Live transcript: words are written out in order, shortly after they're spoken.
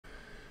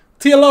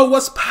TLO,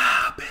 what's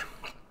poppin'?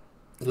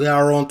 We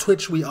are on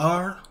Twitch. We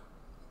are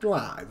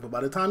live. But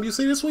by the time you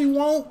see this, we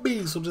won't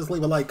be. So just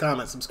leave a like,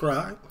 comment,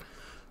 subscribe.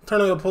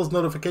 Turn on your post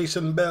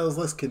notification bells.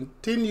 Let's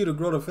continue to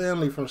grow the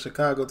family from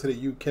Chicago to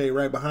the UK.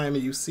 Right behind me,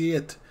 you see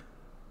it.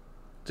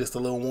 Just a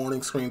little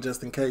warning screen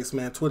just in case,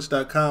 man.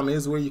 Twitch.com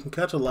is where you can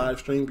catch a live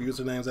stream.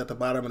 Usernames at the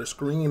bottom of the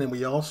screen. And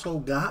we also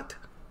got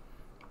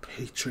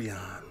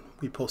Patreon.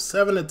 We post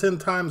 7 to 10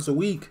 times a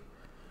week.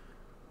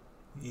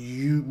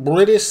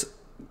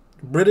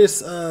 British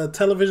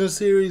television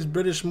series,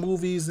 British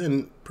movies,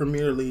 and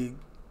Premier League.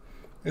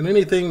 And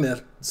anything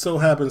that so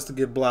happens to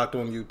get blocked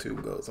on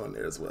YouTube goes on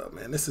there as well,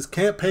 man. This is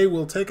Can't Pay,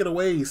 We'll Take It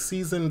Away,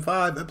 Season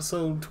 5,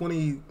 Episode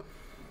 20.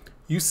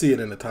 You see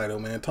it in the title,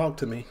 man. Talk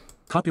to me.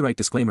 Copyright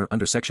disclaimer.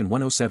 Under Section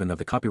 107 of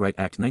the Copyright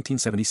Act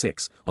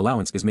 1976,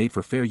 allowance is made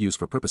for fair use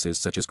for purposes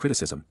such as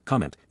criticism,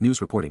 comment,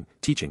 news reporting,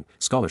 teaching,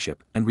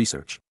 scholarship, and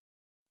research.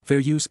 Fair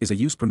use is a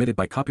use permitted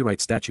by copyright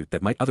statute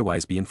that might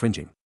otherwise be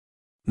infringing.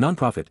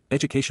 Non-profit,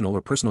 educational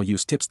or personal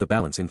use tips the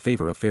balance in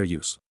favor of fair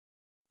use.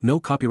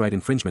 No copyright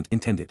infringement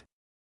intended.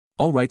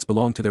 All rights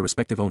belong to their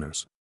respective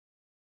owners.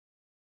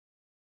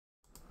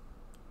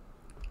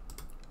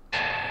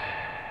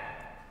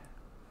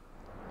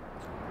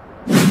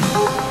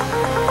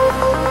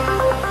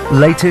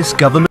 Latest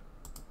government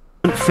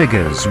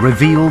figures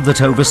reveal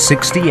that over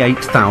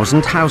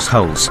 68,000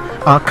 households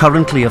are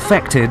currently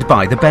affected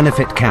by the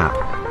benefit cap,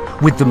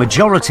 with the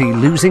majority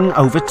losing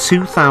over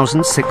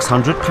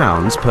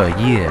 £2,600 per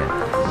year.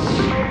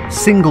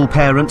 Single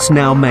parents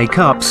now make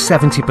up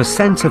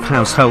 70% of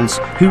households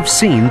who've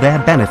seen their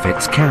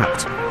benefits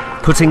capped,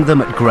 putting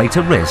them at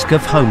greater risk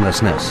of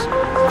homelessness.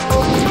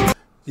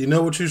 You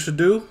know what you should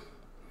do?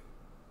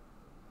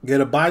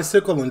 Get a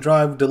bicycle and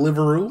drive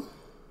Deliveroo.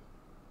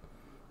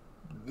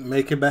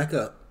 Make it back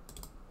up.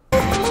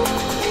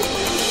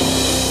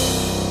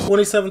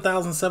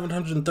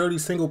 27,730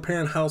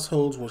 single-parent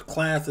households were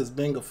classed as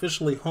being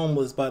officially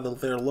homeless by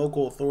their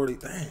local authority.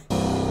 Dang.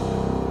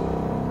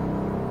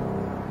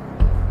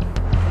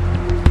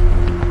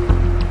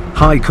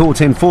 High Court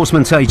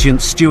enforcement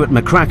agents Stuart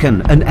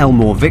McCracken and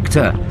Elmore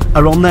Victor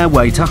are on their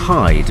way to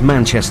Hyde,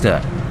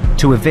 Manchester,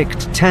 to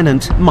evict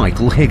tenant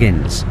Michael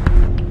Higgins.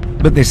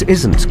 But this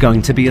isn't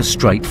going to be a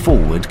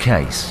straightforward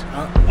case.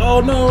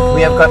 Oh no!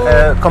 We have got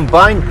a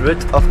combined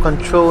writ of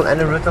control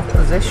and a writ of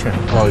possession.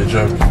 Oh, you're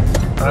joking.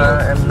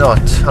 I'm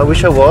not. I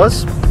wish I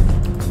was.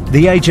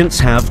 The agents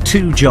have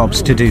 2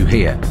 jobs to do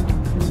here.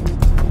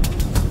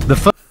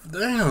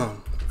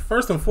 Damn.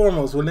 First and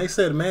foremost, when they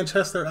said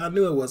Manchester, I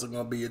knew it wasn't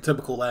going to be a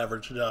typical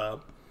average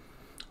job.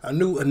 I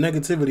knew a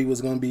negativity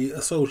was going to be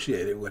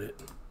associated with it.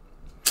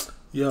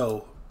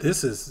 Yo,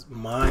 this is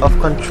mine. Of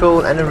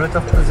control and a writ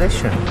of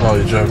possession. Oh,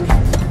 you're joking.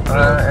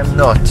 I'm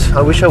not.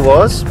 I wish I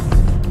was.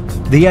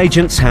 The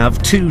agents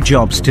have 2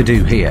 jobs to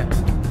do here.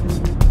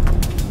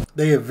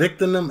 They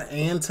evicting them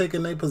and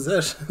taking their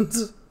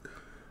possessions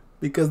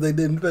because they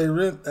didn't pay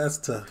rent. That's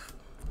tough.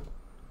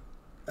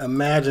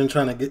 Imagine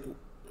trying to get...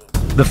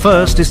 The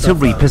first is to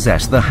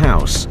repossess the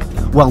house,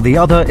 while the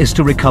other is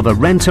to recover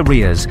rent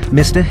arrears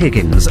Mr.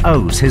 Higgins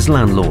owes his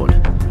landlord.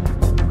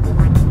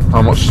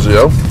 How much does he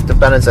owe? The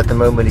balance at the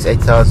moment is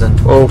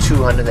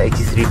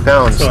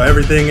 £8,283. So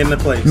everything in the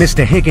place.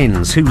 Mr.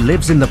 Higgins, who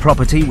lives in the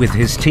property with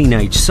his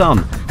teenage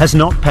son, has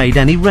not paid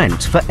any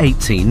rent for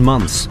 18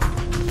 months.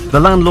 The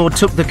landlord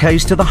took the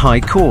case to the High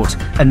Court,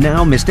 and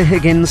now Mr.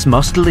 Higgins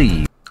must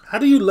leave. How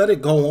do you let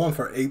it go on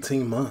for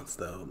 18 months,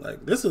 though?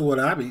 Like, this is what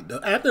I be...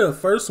 After the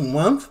first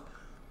month,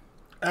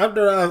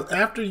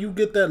 after you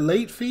get that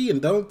late fee and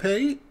don't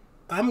pay,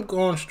 I'm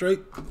going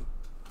straight...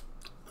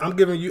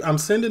 I'm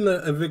sending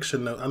the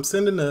eviction note. I'm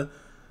sending the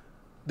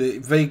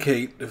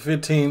vacate, the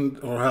 15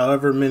 or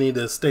however many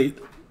the state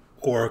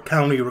or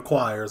county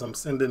requires. I'm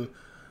sending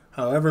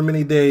however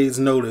many days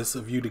notice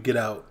of you to get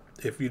out.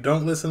 If you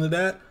don't listen to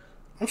that,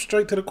 I'm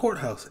straight to the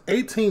courthouse.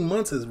 18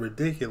 months is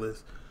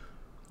ridiculous.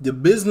 The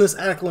business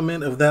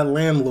acumen of that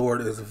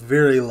landlord is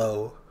very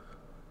low.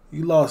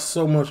 You lost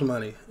so much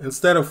money.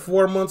 Instead of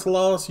 4 months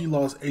loss, you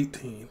lost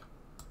 18.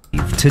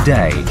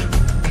 Today.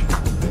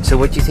 So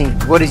what do you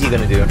think? What is he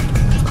going to do?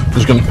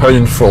 He's going to pay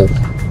in full.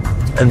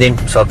 And then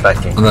start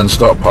packing. And then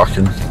start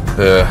packing.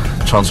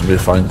 Chance will be a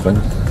fine thing.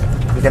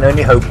 We can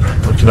only hope.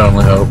 We can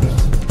only hope.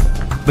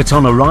 But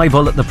on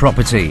arrival at the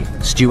property,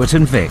 Stuart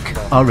and Vic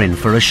are in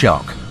for a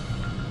shock.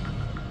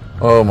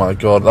 Oh my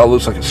god, that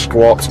looks like a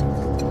squat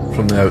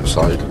from the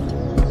outside.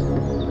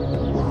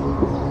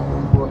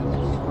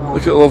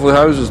 Look at the lovely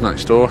houses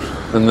next door,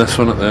 and this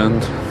one at the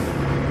end.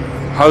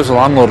 How's the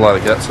landlord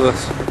like to get to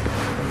this?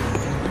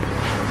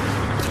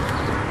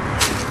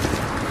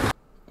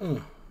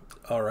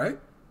 Alright.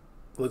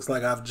 Looks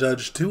like I've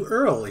judged too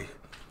early.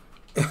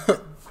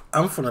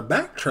 I'm finna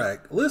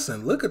backtrack.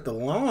 Listen, look at the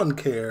lawn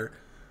care.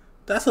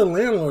 That's a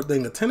landlord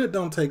thing. The tenant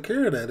don't take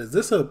care of that. Is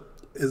this a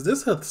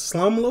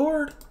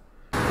slumlord?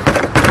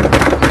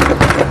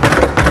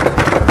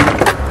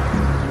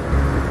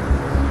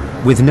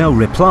 With no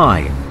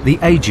reply, the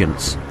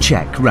agents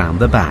check round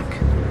the back.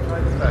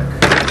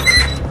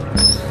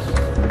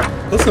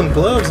 Put some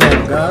gloves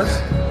on,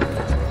 guys.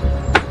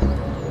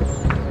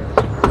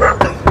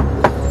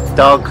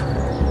 Dog.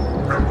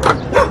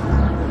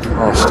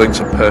 Oh,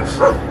 stinks of piss.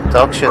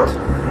 Dog shit.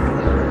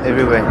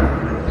 Everywhere.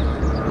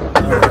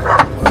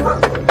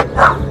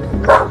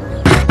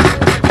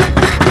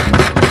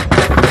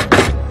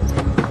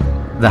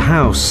 The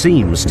house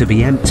seems to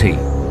be empty.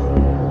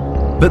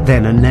 But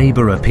then a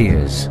neighbour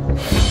appears.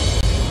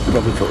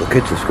 Probably took the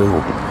kids to school.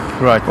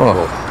 Right.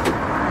 Oh.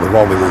 The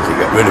one we want to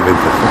get rid of him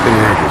for fucking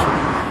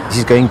ages.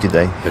 He's going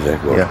today. Today,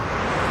 well.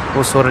 Yeah.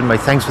 All sorted,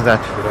 mate. Thanks for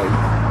that.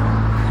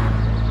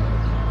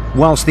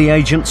 Whilst the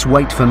agents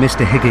wait for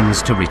Mr.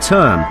 Higgins to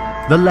return,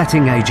 the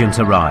letting agent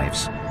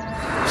arrives.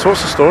 So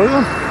what's the story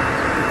then?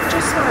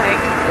 Just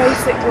like,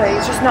 basically,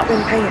 he's just not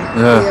been paying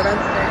Yeah. the rent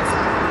on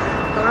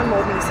it. The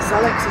landlord needs to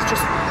sell it because he's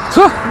just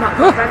not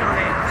got rent on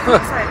it.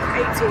 It's like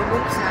 18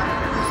 months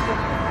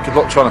now. Good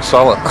luck trying to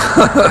sell it.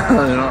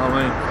 You know what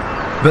I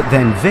mean? But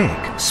then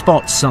Vic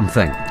spots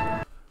something.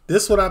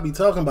 This what I be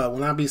talking about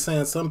when I be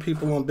saying some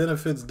people on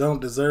benefits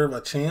don't deserve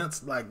a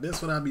chance. Like, this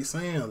what I be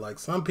saying. Like,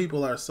 some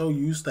people are so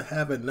used to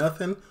having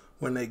nothing,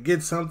 when they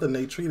get something,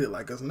 they treat it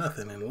like it's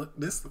nothing. And look,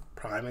 this is a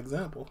prime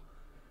example.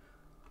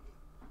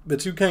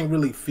 But you can't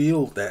really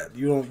feel that.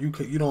 You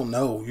don't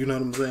know. You know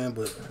what I'm saying?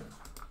 But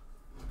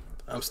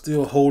I'm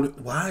still holding.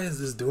 Why is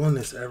this doing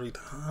this every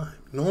time?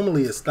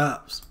 Normally it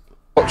stops.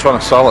 Not trying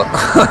to sell it.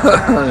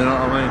 You know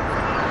what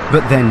I mean?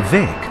 But then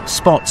Vic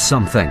spots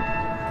something.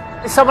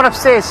 There's someone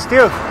upstairs,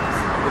 still.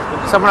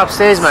 Someone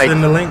upstairs, mate.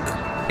 Send the link.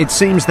 It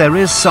seems there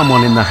is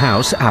someone in the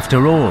house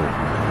after all.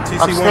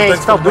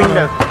 Upstairs, top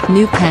window.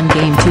 New pen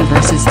game 2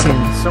 versus 2.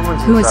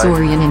 Someone's Who is inside.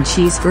 Orion and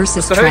Cheese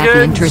versus Mr. Track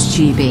Higgins. Interest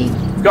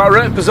GB? Got a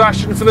written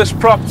possession for this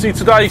property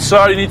today,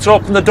 sir. You need to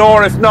open the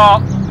door. If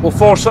not, we'll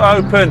force it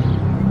open.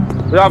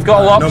 We have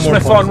got a No more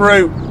locksmith en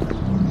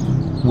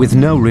route. With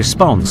no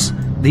response,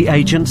 the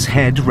agents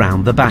head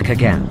round the back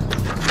again.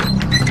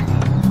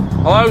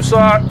 Hello,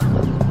 sir.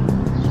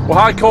 We're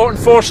High Court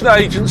enforcement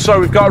agents, so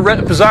we've got a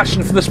written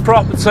possession for this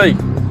property.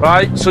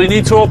 Right, so you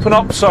need to open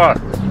up, sir.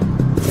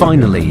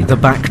 Finally, the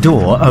back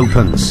door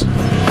opens.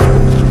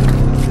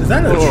 Is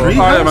that a tree?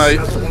 Hiya,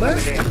 house?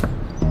 mate.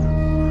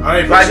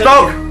 Right,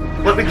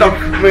 dog! Let me dog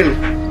come in.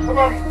 Come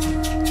on.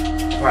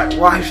 Right,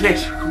 why is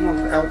this? Come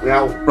on, help me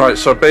out. Right,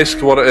 so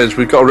basically what it is,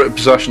 we've got a written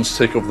possession to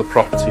take over the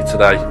property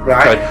today.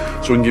 Right.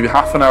 Okay, so we can give you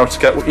half an hour to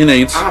get what you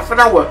need. Half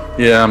an hour.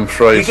 Yeah, I'm You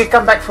afraid. can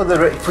come back for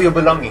your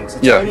belongings.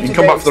 It's Yeah, only you can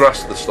come today. back for the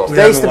rest of the stuff.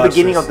 Today's the haven't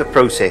beginning watched of the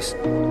process.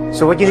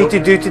 So what you need to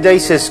do today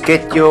is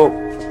get your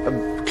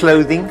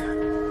clothing,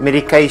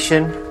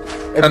 medication.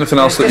 Anything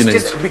else that you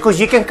need. Because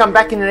you can come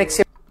back in the next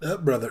 7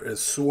 That brother is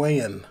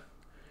swaying.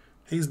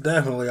 He's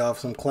definitely off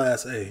some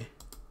class A.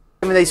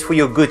 days for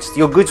your goods.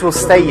 Your goods will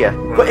stay here.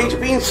 But it's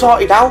being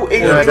sorted out.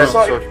 It's Yeah, being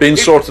sorted. Being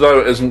sorted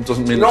out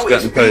doesn't mean No, it's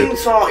getting it's being paid.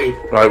 sorted.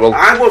 Right, well,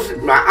 I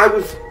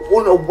was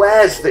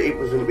unawares that it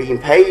wasn't being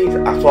paid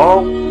at all.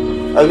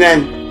 And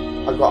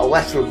then I got a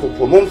letter a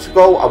couple of months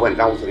ago. I went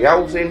down to the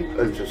housing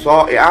and to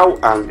sort it out,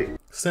 and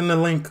Send the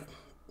link.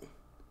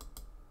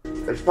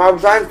 as far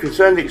as I'm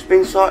concerned, it's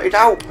been sorted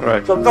out.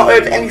 Right. So I've not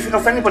heard anything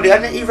off anybody. I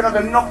didn't even have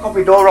a knock on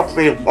my door off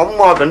me one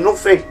more than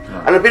nothing.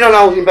 And I've been on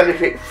housing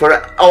benefit for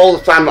all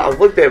the time that I've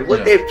lived there. I've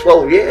lived there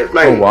 12 years,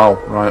 mate. oh wow,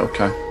 right,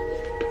 okay.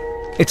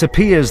 It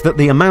appears that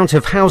the amount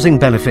of housing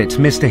benefit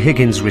Mr.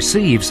 Higgins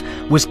receives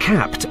was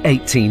capped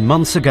 18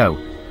 months ago,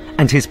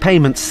 and his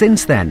payments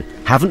since then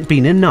haven't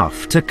been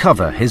enough to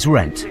cover his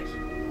rent.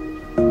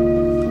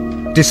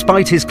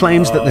 Despite his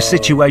claims that the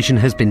situation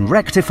has been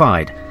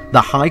rectified,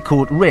 the High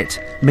Court writ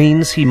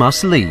means he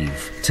must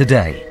leave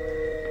today.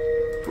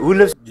 Who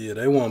lives Yeah,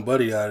 they want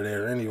Buddy out of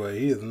there anyway.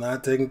 He is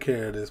not taking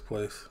care of this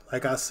place.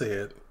 Like I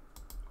said.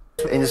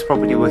 in this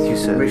property with you,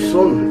 sir? My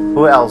son.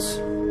 Who else?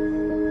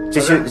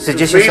 Just you, so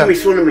just Me, your my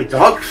son? son and my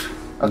dogs.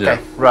 Okay, Yeah.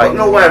 I've right. got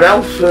nowhere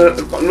else.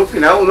 I've got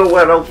nothing else.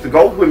 Nowhere else to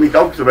go with my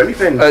dogs or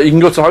anything. You can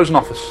go to housing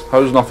office.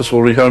 Housing office will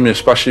rehome you,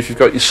 especially if you've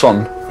got your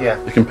son. Yeah.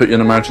 They can put you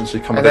in emergency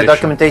And the accommodation.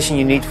 documentation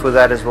you need for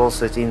that as well,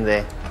 so it's in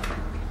there.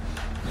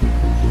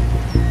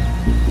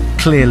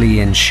 Clearly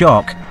in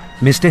shock,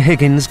 Mr.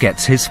 Higgins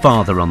gets his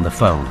father on the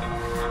phone.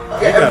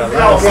 Get everything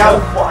out now.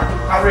 What I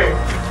can carry.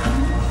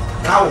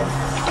 Now.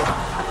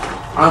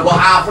 I've got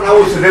half an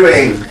hour to do it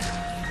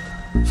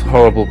in. It's a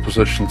horrible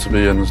position to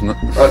be in, isn't it?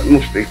 That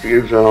must be for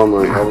you, so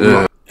mate.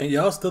 Yeah. And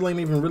y'all still ain't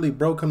even really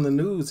broke him the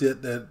news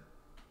yet that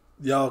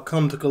y'all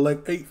come to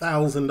collect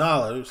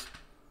 $8,000.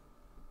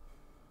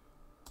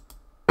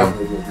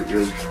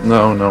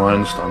 No, I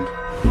understand.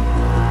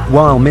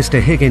 While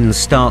Mr. Higgins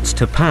starts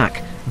to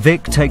pack,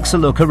 Vic takes a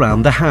look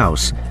around the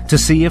house to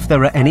see if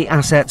there are any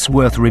assets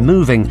worth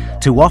removing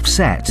to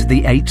offset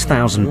the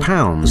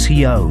 £8,000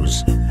 he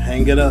owes.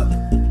 Hang it up.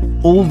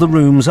 All the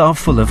rooms are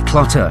full of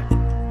clutter,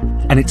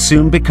 and it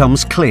soon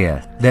becomes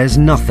clear there's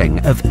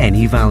nothing of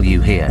any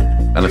value here.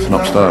 Anything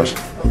upstairs?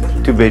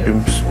 2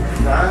 bedrooms.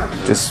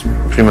 Just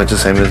pretty much the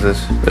same as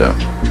this.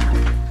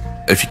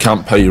 Yeah. If you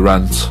can't pay your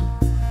rent,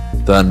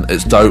 then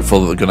it's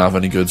doubtful that they're going to have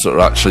any goods that are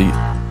actually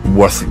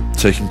worth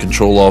taking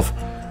control of.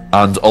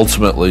 And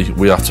ultimately,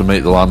 we have to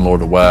make the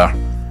landlord aware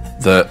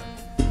that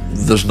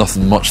there's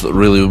nothing much that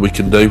really we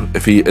can do.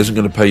 If he isn't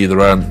going to pay you the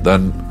rent,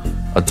 then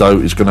I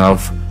doubt he's going to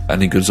have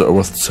any goods that are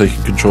worth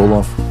taking control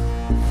of.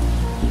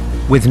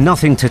 With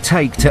nothing to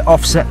take to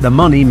offset the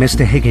money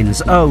Mr.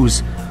 Higgins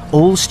owes,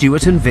 all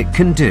Stuart and Vic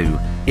can do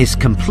is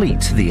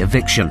complete the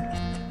eviction.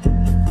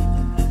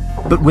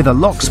 But with a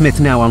locksmith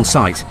now on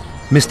site,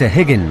 Mr.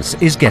 Higgins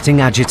is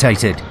getting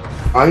agitated.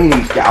 I need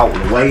to get out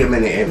of the way a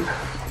minute, him.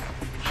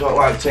 Sort of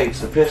like takes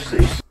the piss.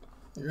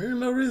 There ain't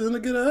no reason to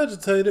get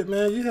agitated,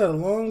 man. You had a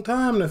long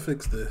time to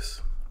fix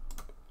this.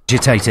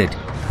 Agitated.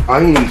 I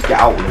need to get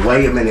out of the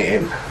way a minute,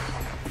 him.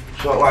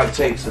 Sort of like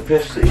takes the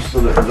piss that he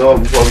stood at the door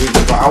before we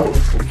got out of the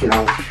fucking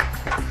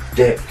house.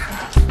 Dick.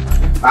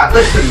 Right,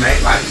 listen,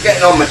 mate, like,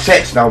 getting on my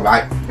tits now,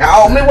 right? Get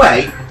out of my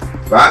way,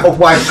 right?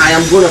 Otherwise, I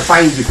am gonna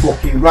find you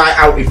fucking right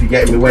out if you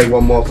get in my way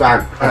one more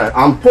time.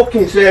 I'm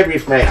fucking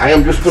serious, mate. I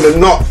am just gonna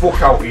knock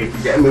fuck out of you if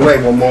you get in my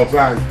way one more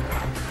time.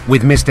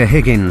 With Mr.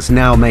 Higgins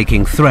now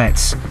making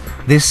threats,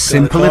 this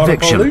simple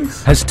eviction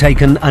has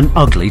taken an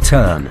ugly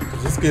turn.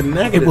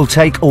 It will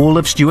take all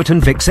of Stuart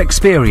and Vic's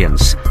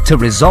experience to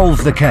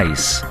resolve the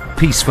case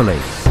peacefully.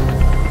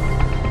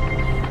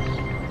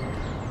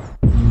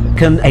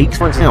 An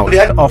 8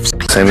 out off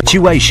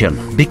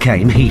situation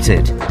became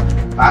heated.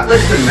 Right,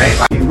 listen, mate,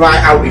 like,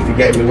 right out if you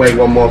get in my way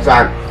one more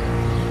time.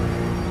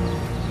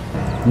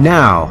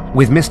 Now,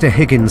 with Mr.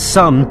 Higgins'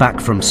 son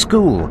back from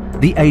school,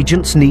 the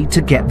agents need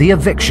to get the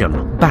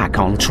eviction back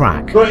on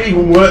track. Don't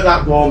even work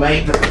that door,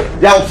 mate.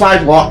 The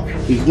outside lock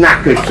is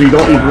knackered, so you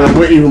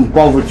don't even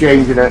bother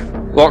changing it.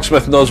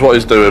 Locksmith knows what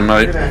he's doing,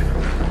 mate.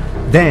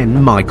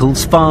 Then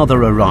Michael's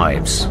father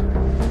arrives.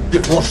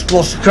 What's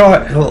the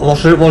crack?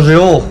 What's it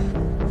all?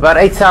 About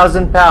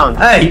 £8,000.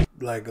 Hey!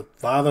 Like a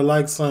father,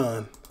 like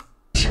son.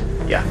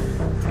 Yeah.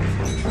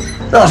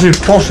 That's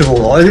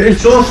impossible.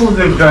 It's awful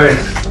thing going.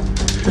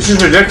 This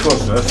is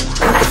ridiculous, this.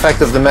 The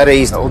fact of the matter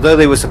is, although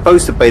they were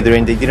supposed to pay the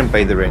rent, they didn't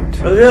pay the rent.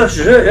 Oh, yeah, this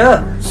is it,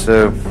 yeah.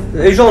 So...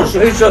 He's on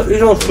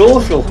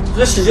social.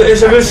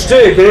 It's a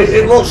mistake,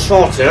 it won't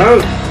sort it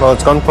out. Well,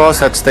 it's gone past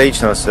that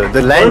stage now, sir.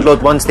 The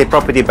landlord wants their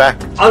property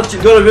back. It's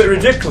got a bit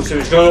ridiculous if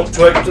it's gone up to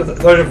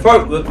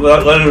 £8,000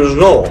 without letting us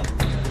know.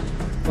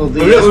 Well,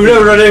 we've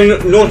never had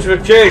any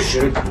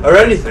notification or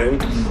anything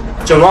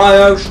to my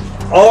house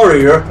or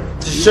here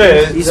to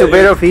say... He's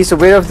aware of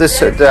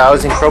the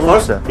housing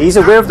problem, sir. He's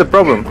aware of the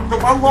problem.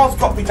 But my wall's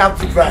got me down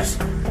to dress,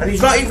 and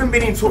he's not even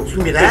been in touch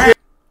with me there.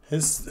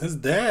 His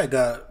dad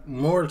got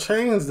more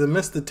chains than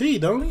Mr. T,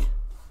 don't he?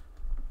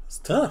 It's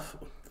tough.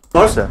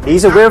 No, sir.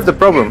 He's aware of the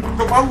problem.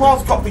 But my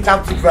wall's got me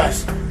down to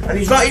dress, and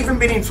he's not even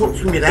been in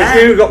touch with me there.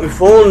 He's even got my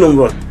phone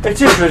number.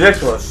 It is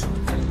ridiculous.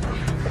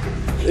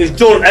 He's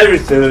done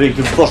everything that he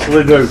could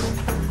possibly do.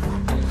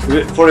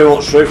 Before he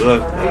won't sleep with a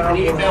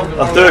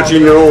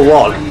 13-year-old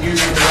lad.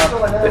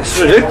 It's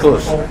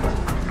ridiculous.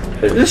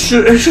 It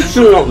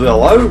should not be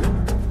allowed.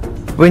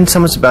 When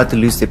someone's about to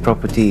lose their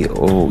property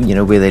or, you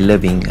know, where they're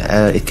living,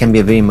 it can be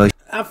a very emotional...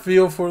 I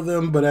feel for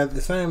them, but at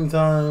the same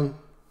time,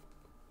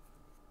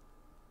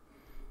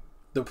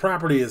 the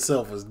property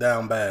itself is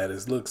down bad.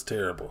 It looks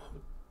terrible.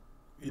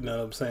 You know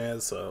what I'm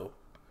saying? So,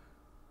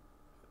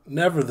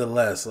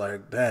 nevertheless,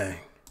 like, dang.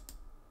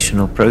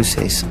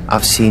 process.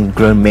 I've seen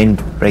grown men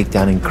break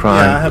down and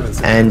cry, yeah, I haven't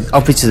seen and this.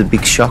 obviously it's a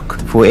big shock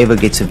for whoever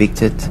gets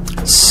evicted.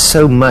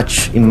 So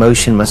much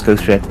emotion must go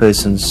through that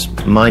person's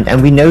mind,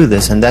 and we know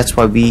this, and that's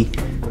why we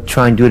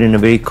try and do it in a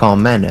very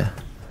calm manner.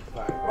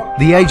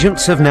 The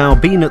agents have now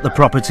been at the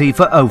property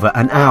for over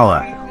an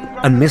hour,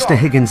 and Mr.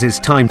 Higgins'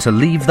 time to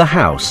leave the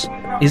house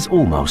is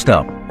almost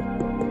up.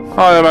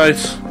 Hiya,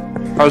 mate.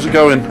 How's it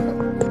going?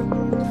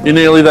 You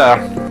nearly there?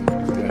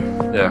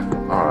 Yeah.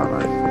 Alright,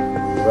 mate.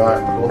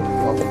 Right, cool.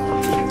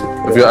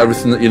 Have you got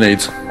everything that you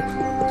need?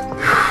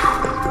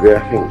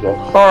 Yeah, I think so.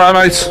 Alright,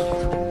 mate.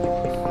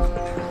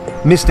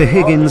 Mr.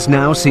 Higgins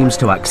now seems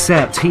to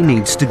accept he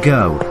needs to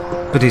go,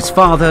 but his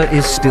father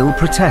is still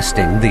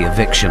protesting the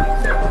eviction.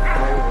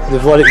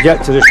 They've let it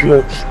get to this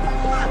much.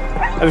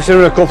 If it's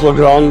in a couple of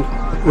grand,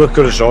 we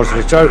could have sorted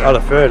it out, I'd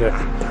have paid it.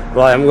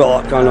 But I haven't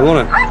got that kind of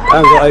money. I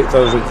haven't got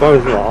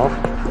 £8,000 now.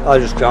 I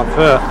just can't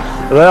pay it.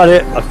 If I had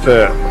it, I'd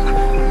pay it.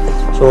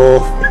 So,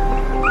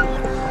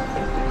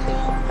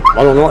 I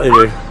don't know what to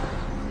do.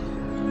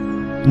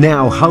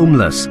 Now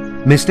homeless,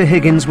 Mr.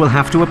 Higgins will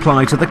have to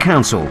apply to the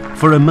council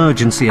for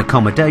emergency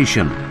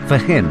accommodation for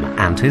him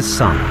and his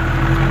son.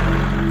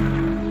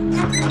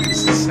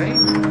 It's the same.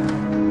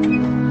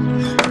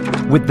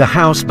 With the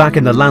house back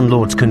in the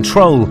landlord's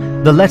control,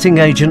 the letting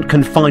agent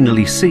can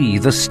finally see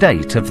the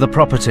state of the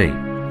property.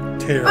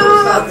 Terrible.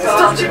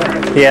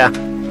 Yeah.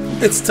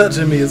 It's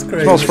touching me, it's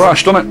crazy. Smells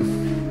fresh, doesn't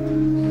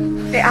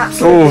it? It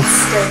absolutely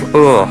stinks.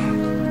 Ugh.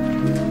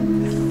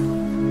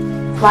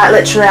 Like,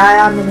 literally,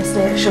 I am in a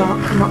state of shock,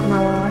 I'm not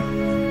gonna lie.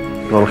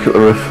 Oh, look at the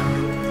roof.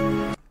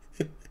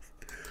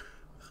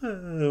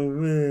 Oh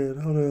man,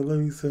 hold on, let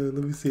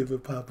me see if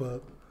it pop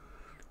up.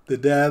 The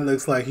dad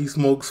looks like he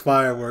smokes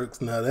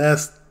fireworks. Now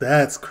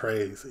that's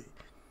crazy.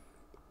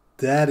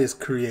 That is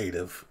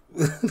creative.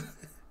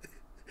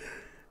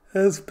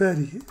 That's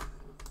petty.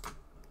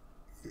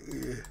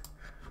 Yeah.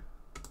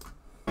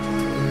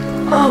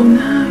 Oh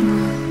no.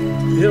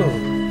 Yo.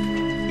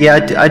 Yeah,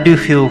 I do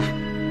feel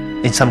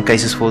in some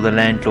cases for the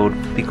landlord,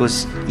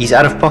 because he's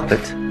out of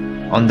pocket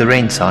on the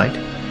rent side,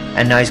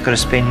 and now he's got to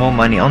spend more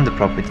money on the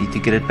property to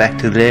get it back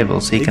to the level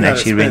so he can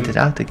actually rent it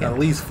out again. At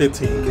least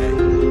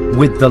 15K.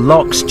 With the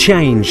locks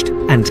changed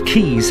and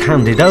keys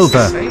handed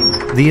over,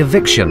 the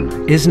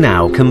eviction is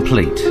now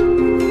complete.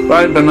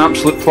 Right, been an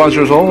absolute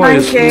pleasure as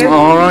always. Thank you.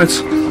 Alright.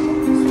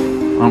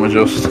 Aren't we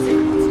just?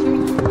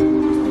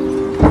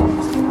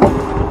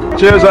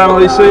 Cheers,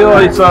 Emily. See you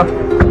later.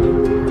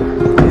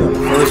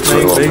 We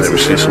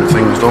see some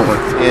things, don't we?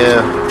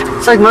 Yeah.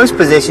 It's like most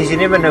possessions, you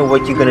never know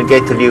what you're going to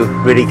get till you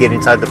really get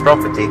inside the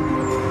property.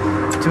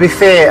 To be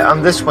fair,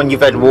 on this one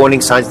you've had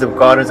warning signs, the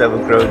garden's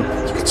overgrown.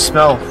 You could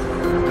smell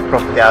the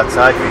property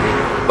outside,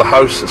 really. The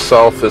house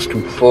itself is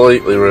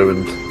completely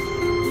ruined.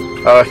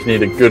 I reckon you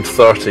need a good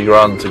 30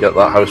 grand to get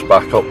that house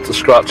back up to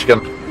scratch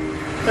again.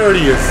 30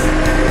 is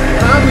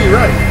probably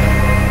right.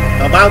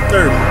 About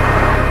 30.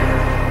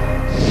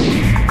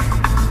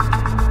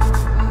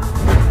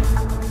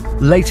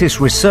 Latest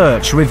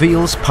research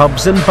reveals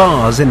pubs and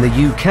bars in the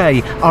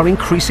UK are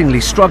increasingly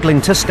struggling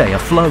to stay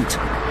afloat,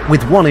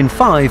 with 1 in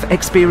 5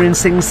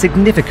 experiencing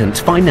significant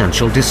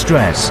financial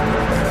distress.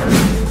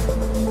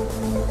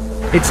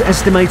 It's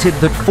estimated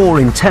that 4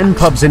 in 10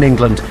 pubs in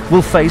England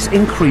will face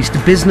increased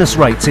business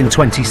rates in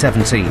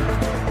 2017,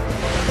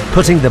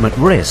 putting them at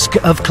risk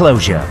of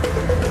closure.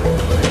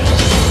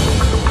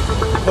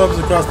 Pubs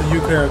across the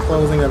UK are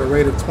closing at a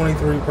rate of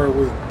 23 per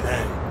week.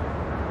 Dang.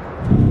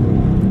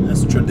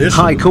 That's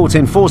traditional. High Court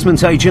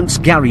enforcement agents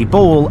Gary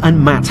Ball and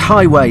Matt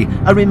Highway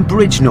are in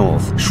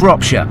Bridgnorth,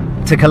 Shropshire,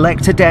 to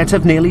collect a debt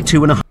of nearly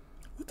 £2.5.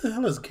 What the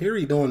hell is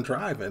Gary doing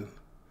driving?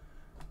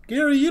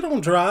 Gary, you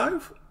don't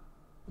drive.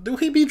 Do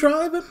he be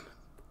driving?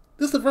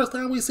 This is the first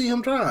time we see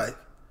him drive.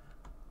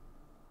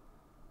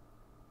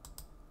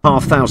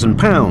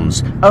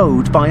 £5,000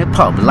 owed by a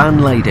pub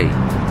landlady.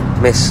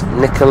 Miss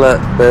Nicola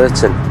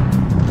Burton,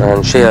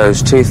 and she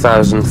owes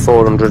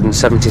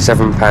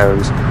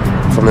 £2,477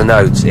 from the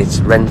notes. It's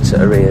rent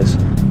arrears.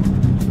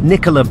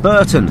 Nicola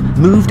Burton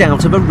moved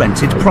out of a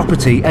rented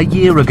property a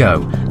year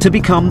ago to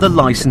become the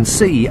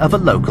licensee of a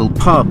local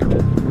pub.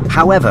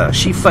 However,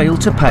 she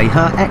failed to pay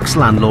her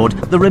ex-landlord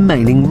the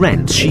remaining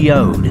rent she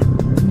owed.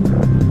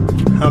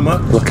 How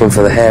much? Looking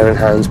for the Hare and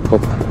Hounds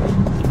pub,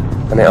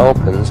 and it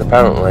opens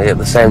apparently at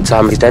the same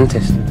time as his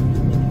dentist. You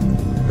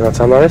know what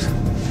time that is?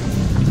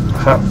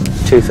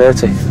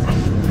 2:30.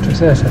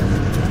 2:30.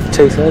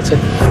 2:30.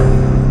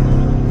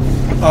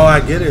 Oh, I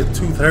get it.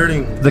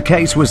 2:30. The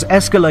case was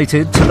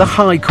escalated to the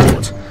High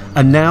Court,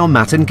 and now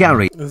Matt and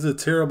Gary This is a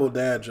terrible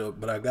dad joke,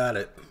 but I got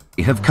it.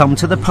 have come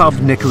to the pub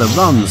Nicola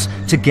runs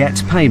to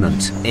get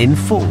payment in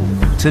full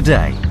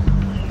today.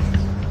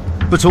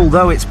 But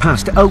although it's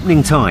past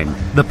opening time,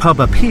 the pub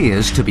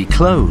appears to be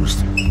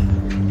closed.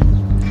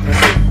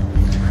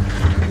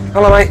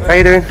 Hello mate, how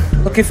you doing?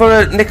 Looking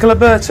for Nicola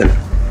Burton?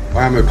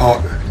 I am a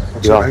partner.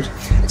 What's You your are? name?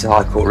 It's a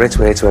High Court writ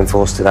we're here to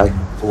enforce today.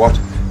 For what?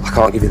 I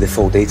can't give you the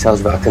full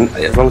details, but I can,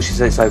 as long as she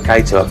says it's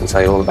okay to, I can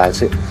tell you all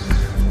about it.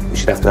 We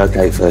should have to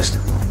okay it first.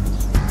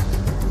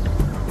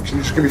 Can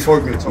you just give me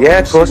 5 minutes? Yeah,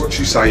 of course. See what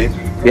she's saying.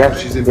 Yeah,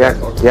 She's in yeah,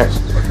 bed. yeah.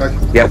 Okay.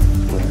 Yep.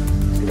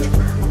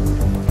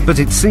 But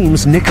it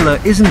seems Nicola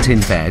isn't in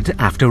bed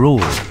after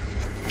all.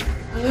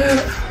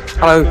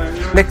 Hello,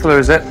 Nicola,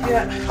 is it?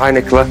 Yeah. Hi,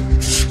 Nicola.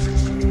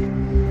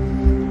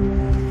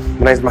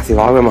 My name's Matthew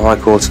Highway, I'm a High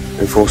Court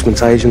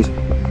enforcement agent.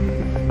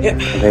 Yep. I'm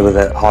here with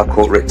a High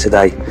Court writ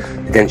today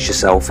against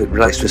yourself. It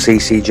relates to a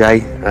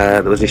CCJ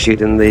that was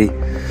issued in the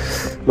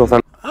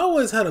Northampton. I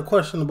always had a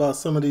question about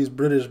some of these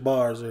British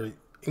bars or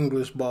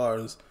English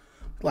bars.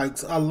 Like,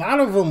 a lot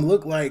of them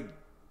look like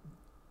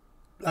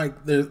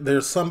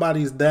there's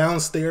somebody's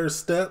downstairs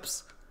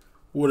steps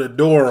with a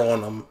door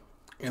on them,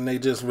 and they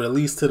just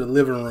release to the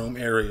living room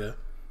area.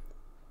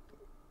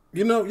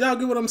 You know, y'all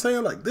get what I'm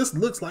saying? Like, this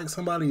looks like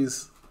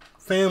somebody's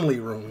family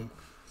room.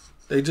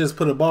 They just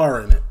put a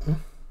bar in it.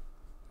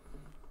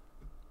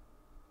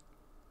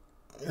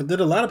 And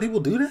did a lot of people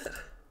do that?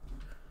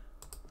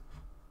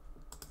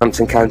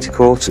 Hampton County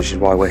Court, which is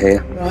why we're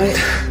here. Right.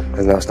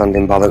 There's an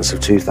outstanding balance of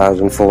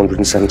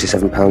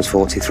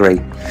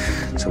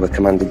 £2,477.43. So we're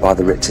commanded by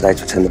the writ today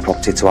to attend the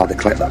property to either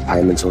collect that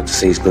payment or to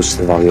seize goods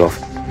to the value of.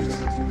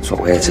 That's what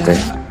we're here to do.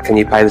 Can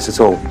you pay this at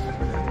all?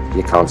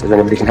 You can't. Is there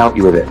anybody can help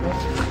you with it?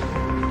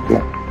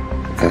 No.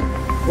 Okay.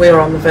 We're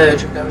on the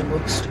verge of going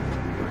bust.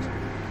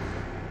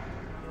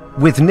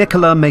 With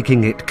Nicola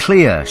making it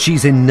clear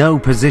she's in no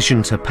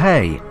position to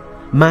pay,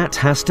 Matt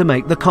has to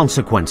make the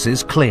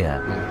consequences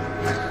clear.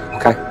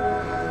 Okay.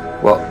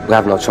 Well, we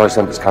have no choice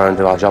then but to carry on and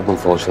do our job,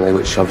 unfortunately,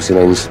 which obviously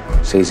means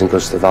seizing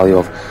goods to the value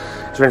of.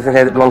 Is there anything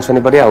here that belongs to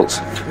anybody else?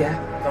 Yeah,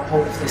 the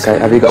whole of this. Okay,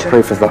 have you got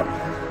proof of that?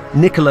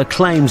 Nicola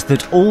claims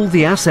that all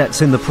the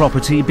assets in the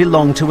property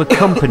belong to a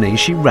company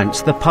she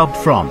rents the pub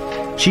from.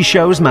 She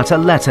shows Matt a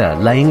letter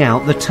laying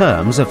out the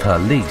terms of her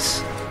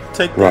lease.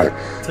 Take Right.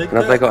 that. Take And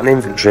have they that. got an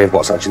inventory of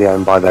what's actually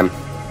owned by them?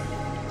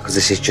 Because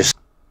this is just...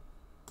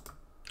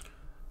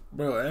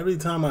 Bro, every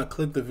time I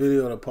click the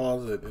video to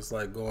pause it, it's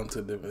like going to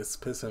it's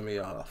pissing me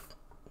off.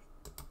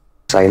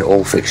 saying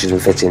all fixtures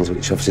and fittings,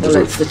 which obviously Well,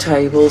 doesn't... it's the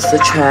tables, the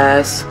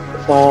chairs,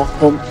 the bar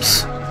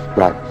pumps.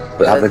 Right,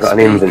 but have they got an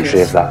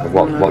inventory of that, of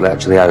what they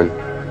actually own?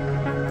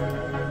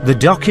 The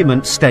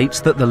document states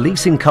that the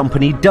leasing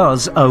company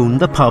does own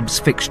the pub's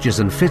fixtures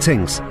and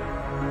fittings,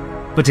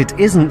 but it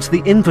isn't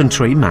the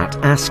inventory Matt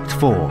asked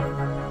for.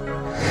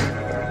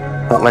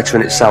 That letter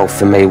in itself,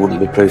 for me, wouldn't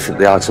be proof that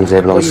the items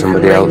here belong to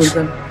somebody else.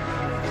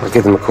 I'll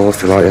give them a call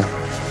if you like, yeah.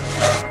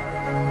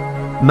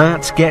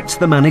 Matt gets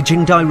the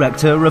managing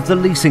director of the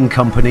leasing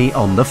company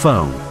on the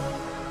phone.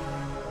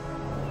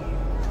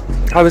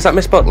 Oh, is that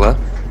Miss Butler?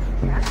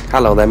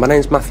 Hello there, my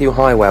name's Matthew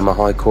Highway, I'm a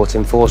High Court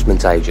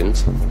enforcement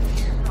agent.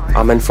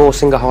 I'm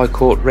enforcing a High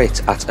Court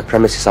writ at a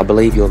premises I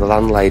believe you're the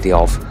landlady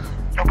of.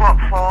 What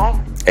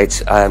for?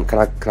 It's, can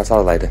I tell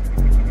the lady?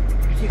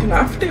 You can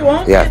have to,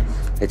 aren't you? Yeah,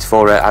 it's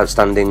for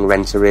outstanding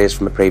rent arrears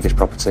from a previous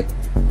property.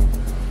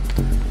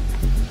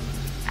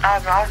 Oh,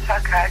 right,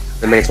 okay.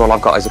 The minute all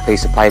I've got is a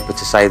piece of paper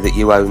to say that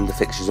you own the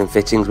fixtures and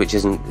fittings, which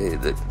isn't,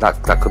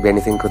 that could be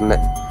anything, couldn't it?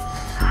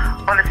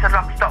 Well, it's a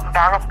lock, stock and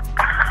barrel.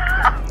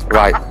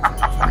 Right.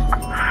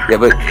 Yeah,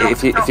 but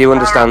if you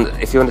understand,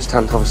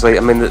 obviously,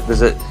 I mean,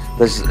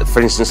 there's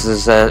for instance,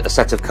 there's a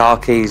set of car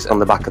keys on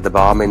the back of the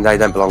bar. I mean, they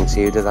don't belong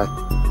to you, do they?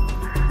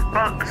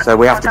 Well, so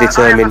we have to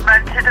determine. I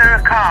haven't rented her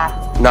a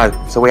car.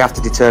 No, so we have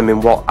to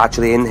determine what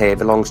actually in here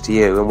belongs to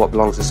you and what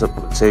belongs to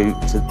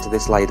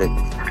this lady.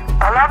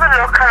 I'll have a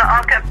look and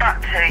I'll get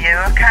back to you,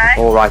 okay?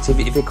 All right,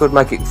 if you could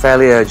make it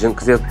fairly urgent,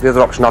 because the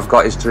other option I've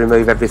got is to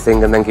remove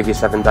everything and then give you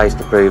 7 days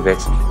to prove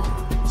it.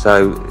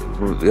 So,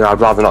 you know, I'd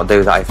rather not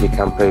do that if you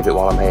can prove it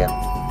while I'm here.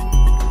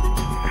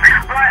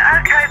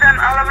 Right, okay then,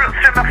 I'll have a look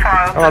through my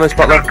files. All right, Miss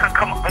Butler. I can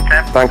come up with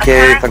them. Thank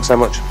you, thanks so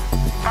much.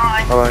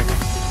 Bye. Bye-bye.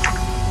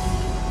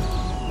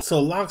 So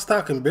lock,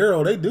 stock, and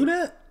barrel, they do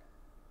that?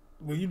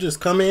 Will you just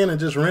come in and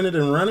just rent it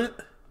and run it?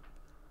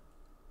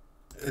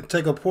 And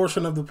take a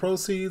portion of the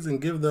proceeds and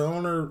give the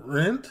owner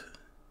rent?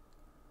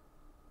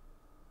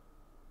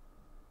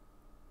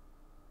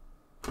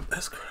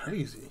 That's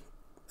crazy.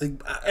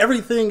 Like,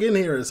 everything in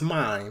here is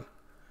mine.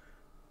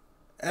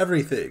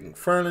 Everything.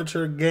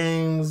 Furniture,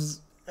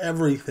 games,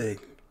 everything.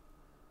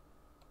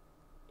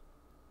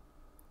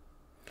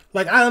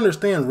 Like, I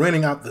understand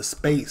renting out the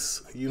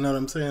space, you know what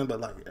I'm saying?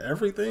 But like,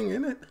 everything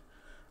in it?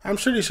 I'm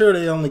pretty sure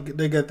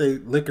they get their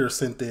liquor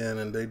sent in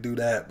and they do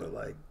that, but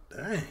like,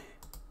 dang.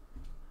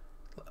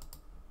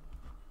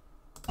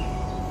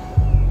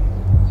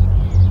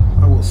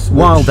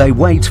 While they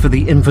wait for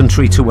the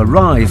inventory to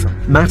arrive,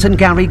 Matt and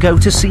Gary go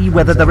to see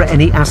whether there are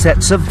any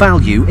assets of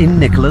value in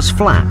Nicola's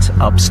flat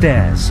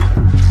upstairs.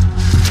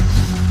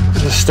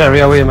 There's a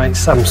stereo here, mate,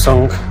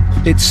 Samsung.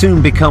 It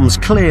soon becomes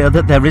clear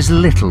that there is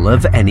little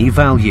of any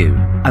value,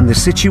 and the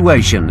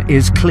situation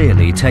is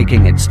clearly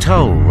taking its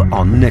toll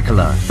on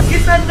Nicola.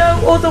 Is there no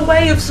other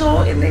way of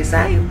sorting this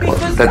out?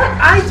 Because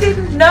I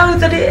didn't know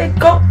that it had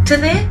got to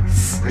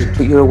this.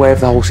 But you're aware of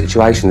the whole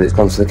situation, that it's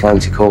gone to the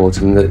county court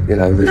and that, you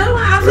know... No,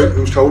 I haven't.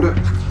 Who's told her?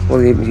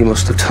 Well, you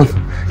must have done.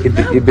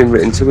 You've been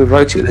written to. We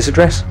wrote to you at this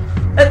address.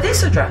 At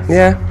this address?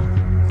 Yeah.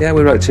 Yeah,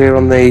 we wrote to you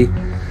on the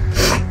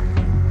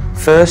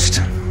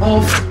 1st.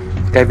 Of?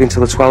 Gave you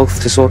until the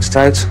 12th to sort it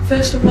out.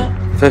 1st of what?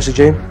 1st of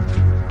June.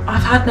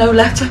 I've had no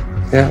letter.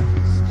 Yeah.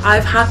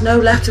 I've had no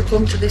letter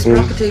come to this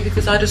property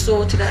because I'd have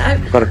sorted it out.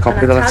 You've got a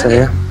copy of the letter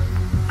here.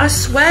 I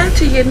swear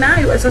to you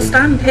now, as I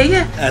stand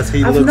here, I've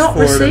not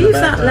forward received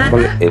that letter.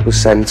 Well, it was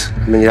sent.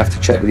 I mean, you have to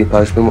check with your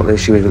postman what the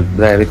issue is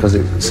there, because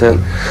it's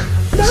certain.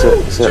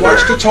 So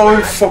waste the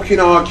time fucking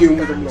arguing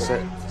with them.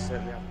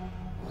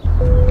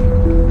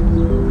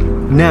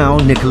 Now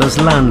Nicola's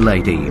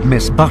landlady,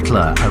 Miss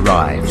Butler,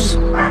 arrives.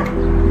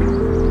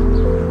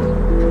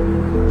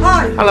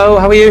 Hi. Hello,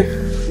 how are you?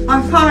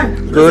 I'm fine.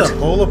 Good. There's a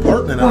whole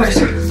apartment out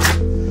there.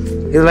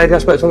 You're the lady I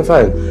spoke to on the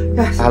phone?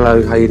 Yes.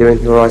 Hello, how you doing?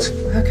 You alright?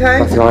 Okay.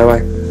 Matthew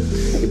Highway.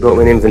 You brought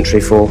me an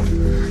inventory for...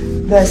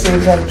 There's the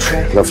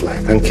inventory. Lovely,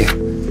 thank you.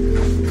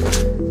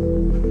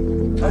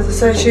 As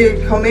I say,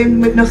 she come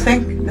in with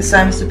nothing, the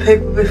same as the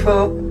people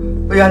before.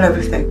 We own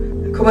everything.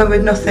 They come in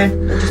with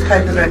nothing, they just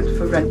pay the rent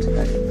for rent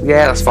today.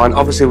 Yeah, that's fine.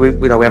 Obviously,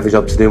 we have a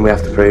job to do and we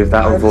have to prove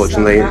that.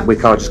 Unfortunately, we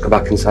can't just go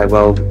back and say,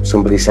 well,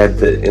 somebody said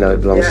that, you know,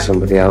 it belongs to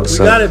somebody else.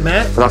 We got it,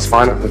 Matt. But that's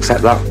fine, I'll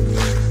accept that.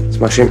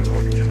 Smashing.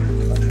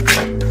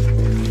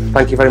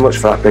 Thank you very much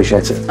for that,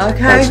 appreciate it.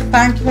 Okay,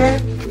 thank you.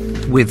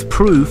 With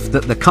proof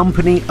that the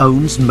company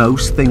owns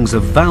most things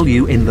of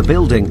value in the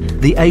building,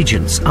 the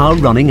agents are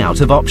running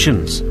out of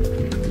options.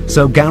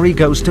 So Gary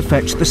goes to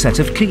fetch the set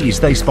of keys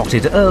they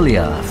spotted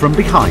earlier from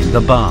behind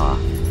the bar.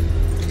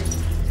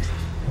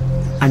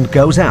 And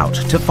goes out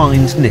to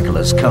find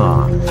Nicola's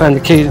car. Found the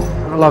key,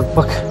 a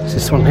logbook. It's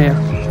this one here.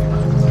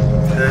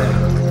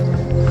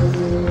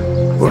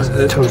 What's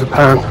it?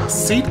 £200.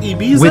 Seat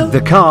Ibiza? With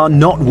the car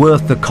not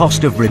worth the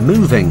cost of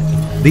removing,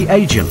 the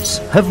agents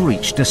have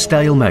reached a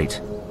stalemate.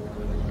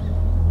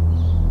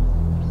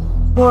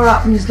 What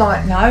happens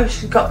like now?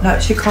 She can't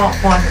find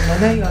the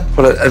money.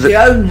 Well, she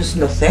owns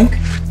nothing.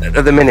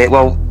 At the minute,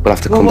 well, we'll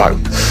have to come back.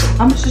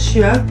 How much does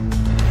she owe?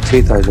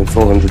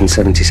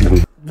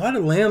 2,477. Why the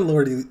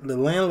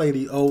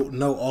landlady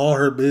know all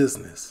her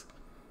business?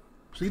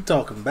 She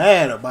talking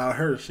bad about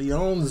her. She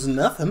owns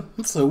nothing.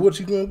 So what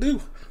you gonna do?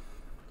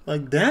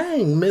 Like,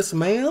 dang, Miss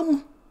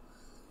Ma'am.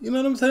 You know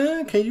what I'm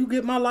saying? Can you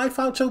get my life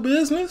out your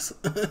business?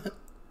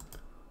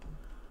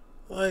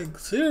 Like,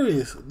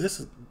 serious. This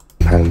is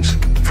pounds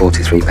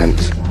 43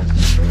 pence.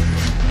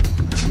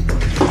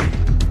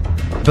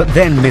 But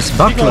then Miss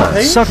Butler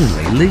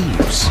suddenly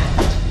leaves.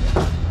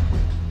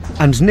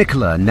 And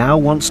Nicola now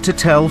wants to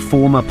tell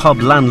former pub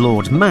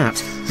landlord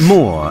Matt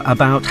more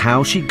about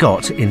how she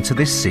got into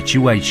this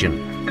situation.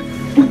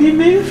 We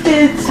moved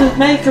here to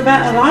make a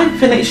better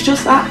life and it's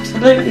just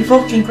absolutely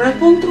fucking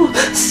crippled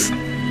us.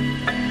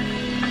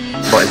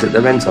 What is it,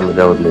 the rent on the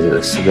building? Is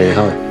it severely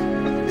high?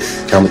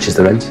 How much is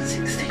the rent?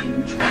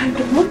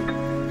 £16 a month.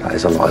 That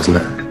is a lot, isn't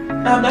it?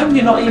 I know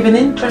you're not even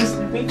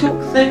interested. We took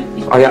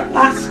 30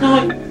 last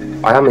night.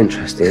 I am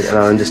interested and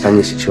I understand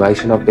your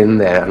situation. I've been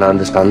there and I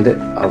understand it.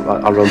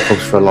 I run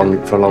pubs for a long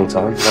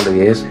time, a lot of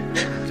years.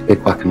 It's a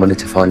big whack of money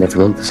to find every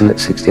month, isn't it?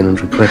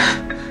 1,600 quid.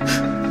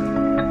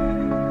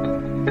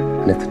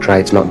 And if the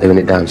trade's not doing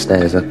it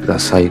downstairs,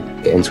 that's how you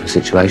get into a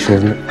situation,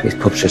 isn't it? These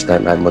pubs just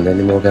don't make money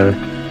anymore, Gary.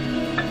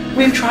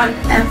 We've tried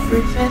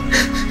everything.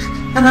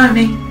 And I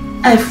mean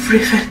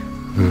everything.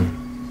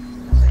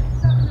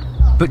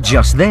 But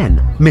just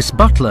then, Miss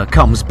Butler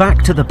comes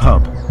back to the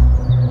pub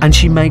and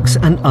she makes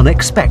an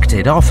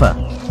unexpected offer.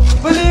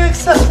 Will you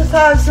accept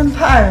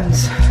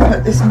 £1,000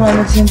 at this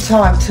moment in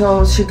time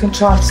till she can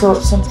try and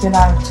sort something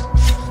out?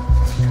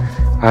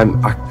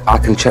 I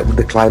can check with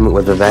the claimant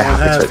whether they're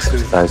happy to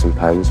accept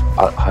 £1,000.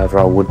 However,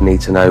 I would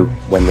need to know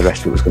when the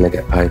rest of it was going to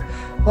get paid.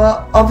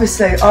 Well,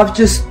 obviously, I've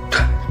just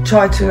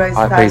tried to raise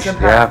 £1,000.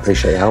 Yeah, I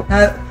appreciate your help.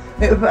 Now,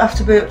 it would have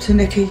to be up to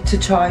Nikki to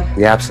try.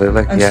 Yeah,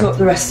 absolutely. And sort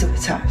the rest of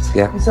it out.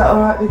 Yeah. Is that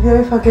all right with you?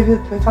 If I pay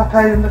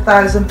them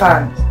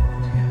 £1,000?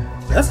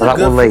 That's well,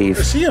 that will leave.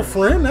 Is she a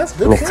friend? That's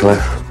good. Nicola.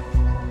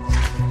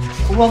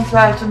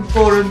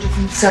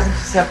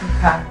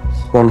 £1,477.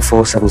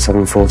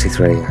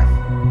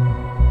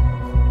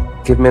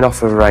 1,477.43. Give me an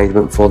offer of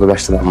arrangement for the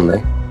rest of that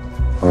money.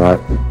 All right.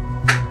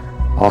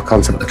 I'll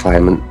contact the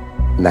claimant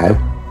now.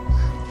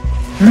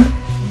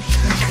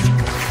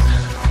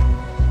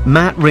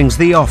 Matt rings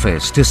the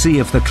office to see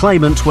if the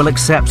claimant will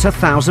accept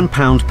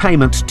 £1,000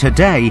 payment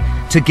today,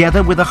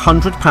 together with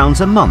 £100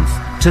 a month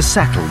to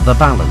settle the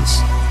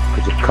balance.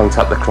 Could you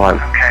contact the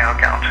client? Okay, I'll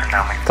get on to it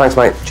now, mate. Thanks,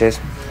 mate. Cheers.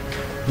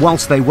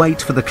 Whilst they wait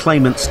for the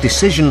claimant's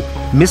decision,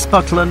 Miss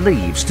Butler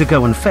leaves to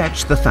go and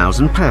fetch the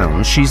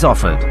 £1,000 she's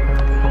offered.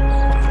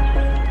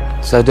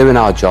 So doing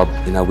our job,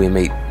 you know, we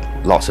meet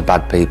lots of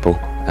bad people.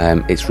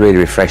 It's really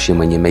refreshing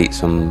when you meet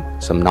some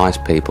nice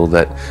people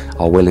that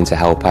are willing to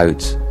help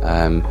out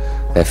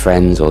their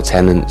friends or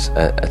tenants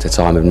at a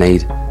time of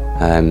need.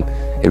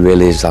 It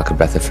really is like a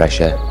breath of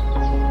fresh air.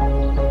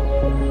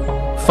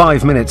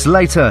 5 minutes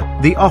later,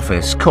 the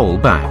office call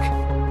back.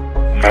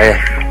 Hiya. Yeah,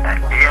 I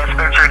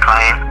spoke to the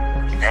client.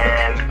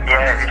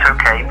 Yeah, it's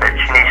okay, but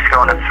she needs to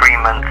go on a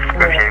 3-month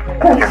review.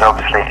 Because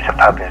obviously it's a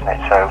pub, isn't it?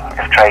 So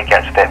if trade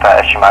gets a bit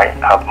better, she might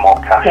have more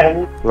cash.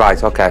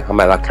 Right, okay, I'll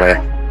make that clear.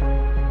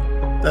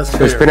 That's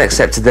so it's been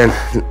accepted then,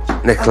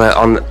 Nicola,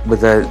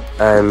 with a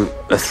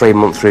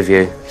 3-month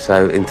review.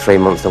 So in 3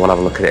 months, then we'll have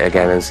a look at it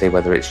again and see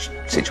whether its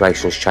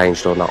situation's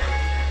changed or not.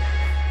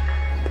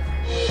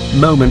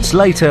 Moments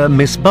later,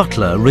 Miss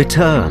Butler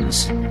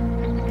returns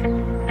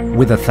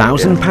with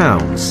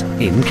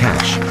 £1,000 in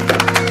cash.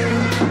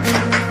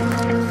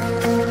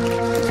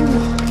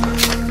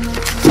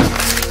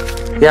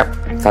 Yep,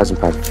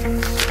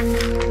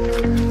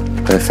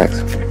 £1,000. Perfect.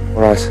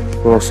 All right,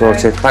 we're all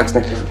sorted. Thanks,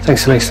 Nick.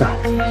 Thanks, Lisa.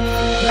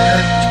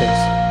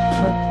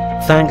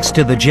 Thanks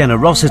to the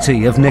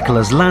generosity of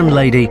Nicola's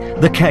landlady,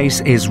 the case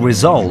is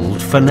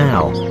resolved for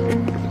now.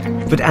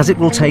 But as it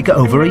will take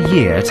over a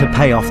year to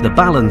pay off the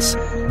balance,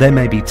 there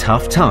may be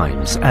tough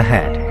times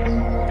ahead.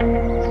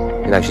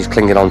 You know, she's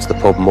clinging on to the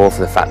pub more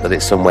for the fact that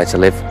it's somewhere to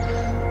live,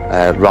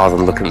 rather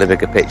than looking at the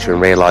bigger picture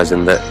and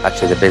realising that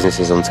actually the business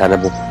is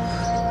untenable.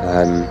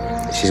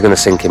 She's going to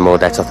sink in more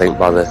debt, I think,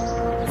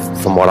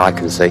 from what I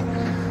can see.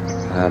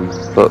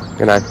 But,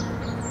 you know,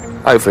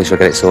 hopefully she'll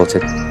get it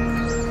sorted.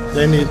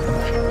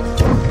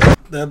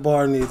 That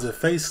bar needs a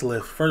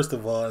facelift. First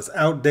of all, it's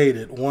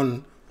outdated.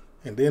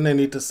 And then they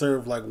need to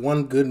serve like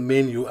one good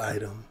menu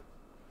item.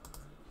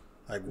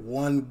 Like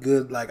one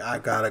good, like, I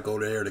gotta go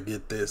there to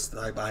get this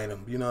type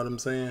item. You know what I'm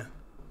saying?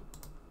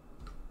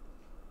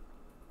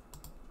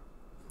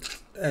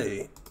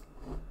 Hey,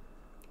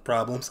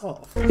 problem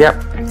solved. Yep,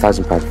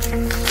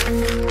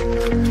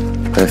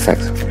 £1,000.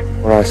 Perfect.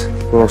 All right,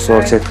 we're all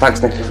sorted.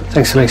 Thanks, Nick.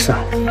 Thanks, Lisa.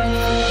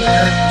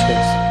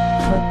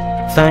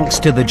 Thanks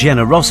to the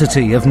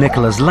generosity of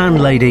Nicola's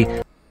landlady.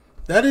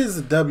 That is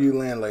a W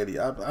landlady.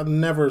 I've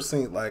never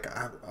seen, like,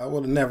 I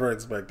would have never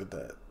expected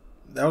that.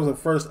 That was the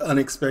first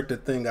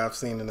unexpected thing I've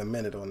seen in a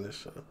minute on this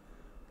show.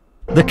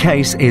 The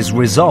case is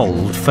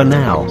resolved for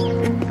now.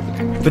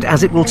 But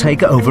as it will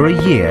take over a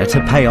year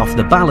to pay off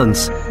the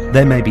balance,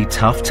 there may be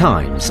tough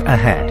times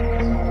ahead.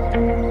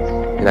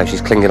 You know,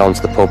 she's clinging on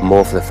to the pub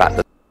more for the fact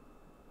that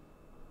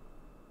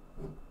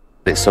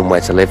it's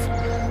somewhere to live,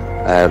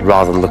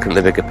 rather than looking at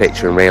the bigger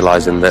picture and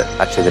realising that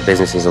actually the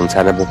business is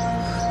untenable.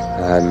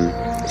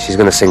 She's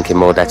going to sink in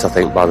more debt, I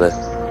think,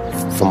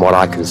 from what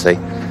I can see.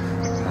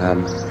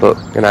 But,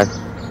 you know,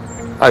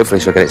 hopefully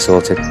she'll get it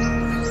sorted.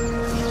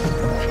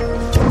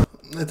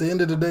 At the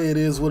end of the day, it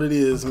is what it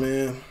is,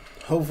 man.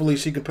 Hopefully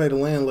she can pay the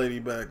landlady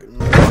back.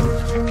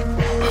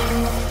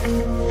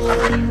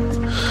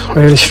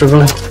 Really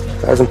struggling.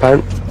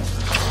 £1,000.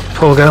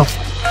 Poor girl.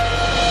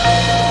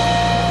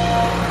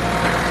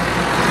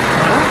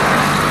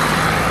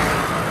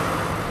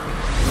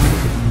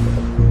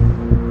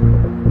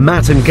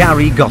 Matt and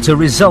Gary got a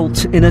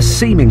result in a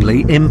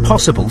seemingly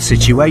impossible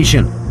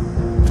situation.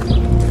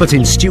 But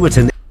in Stuart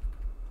and...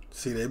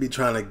 See, they be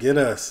trying to get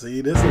us.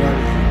 See, this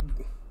one.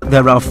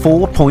 There are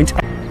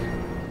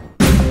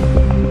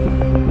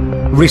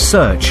 4.8...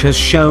 Research has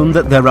shown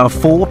that there are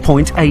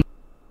 4.8...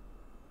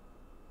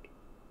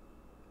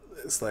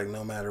 It's like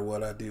no matter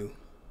what I do,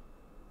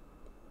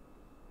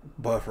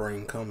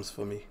 buffering comes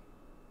for me.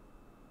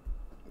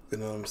 You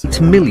know what I'm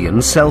saying?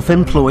 million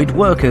self-employed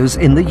workers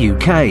in the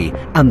UK,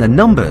 and the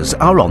numbers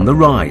are on the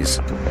rise.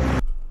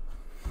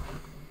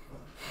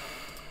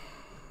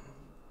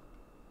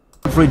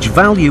 Average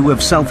value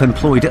of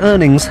self-employed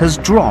earnings has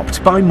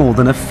dropped by more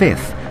than a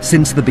fifth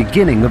since the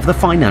beginning of the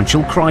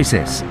financial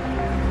crisis.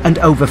 And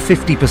over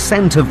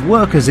 50% of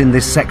workers in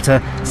this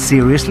sector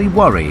seriously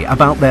worry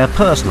about their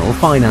personal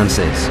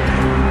finances.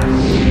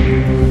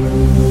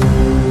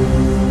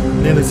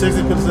 Nearly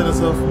 60% of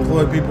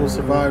self-employed people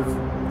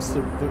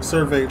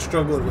surveyed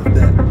struggling with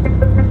debt.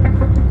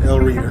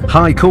 Reader.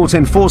 High Court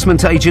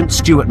enforcement agent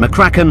Stuart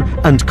McCracken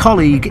and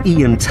colleague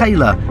Ian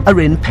Taylor are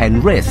in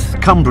Penrith,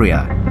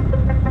 Cumbria.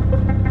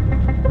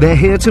 They're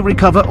here to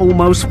recover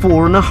almost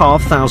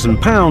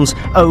 £4,500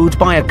 owed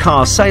by a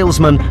car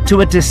salesman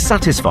to a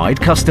dissatisfied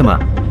customer.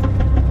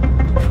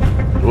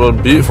 Well,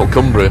 beautiful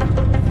Cumbria.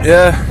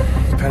 Yeah,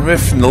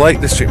 Penrith in the Lake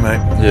District, mate.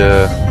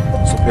 Yeah.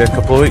 I was up here a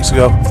couple of weeks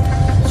ago.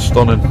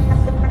 Stunning.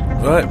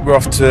 Right, we're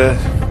off to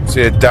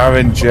see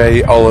Darren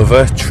J.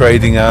 Oliver,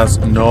 trading as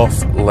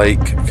North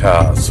Lake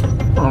Cars.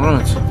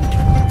 Alright.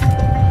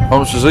 How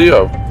much does he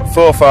owe?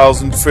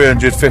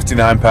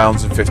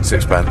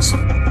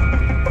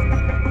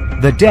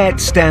 £4,359.56. The debt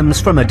stems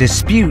from a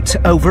dispute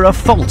over a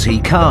faulty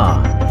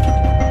car.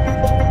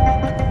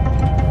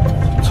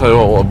 Tell you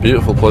what a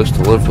beautiful place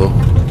to live, though.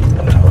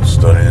 Oh,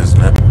 stunning,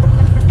 isn't it?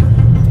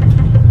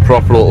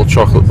 Proper little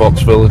chocolate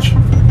box village.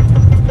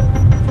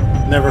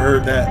 Never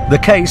heard that. The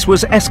case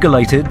was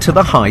escalated to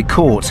the High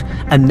Court,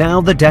 and now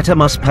the debtor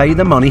must pay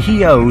the money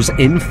he owes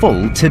in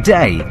full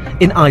today,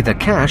 in either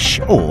cash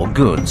or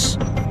goods.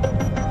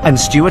 And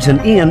Stuart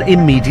and Ian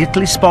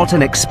immediately spot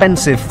an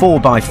expensive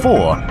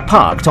 4x4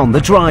 parked on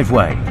the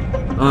driveway.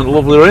 And a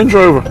lovely Range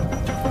Rover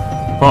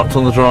parked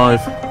on the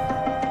drive.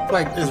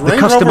 Like, the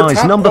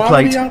customised number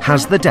plate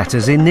has the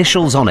debtor's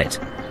initials on it.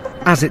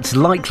 As it's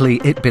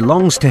likely it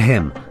belongs to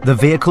him, the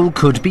vehicle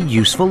could be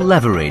useful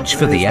leverage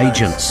for the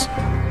agents.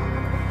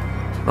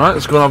 Right,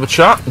 let's go and have a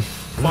chat.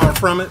 Far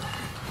from it.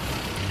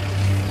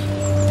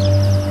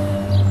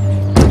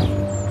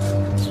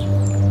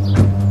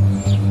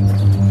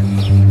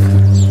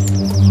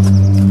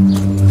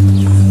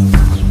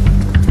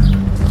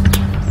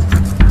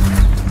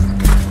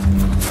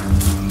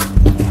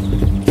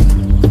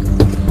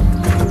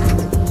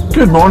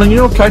 Good morning,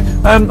 you okay?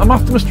 I'm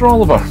after Mr.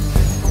 Oliver.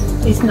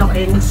 He's not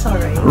in,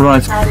 sorry.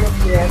 Right. I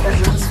live here, but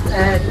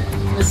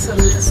the son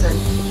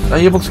doesn't. Are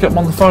you able to get him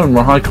on the phone?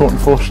 We're High Court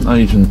enforcement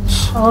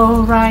agents.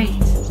 Oh, right.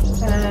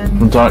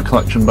 From Direct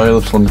Collection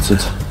Bailiffs Limited.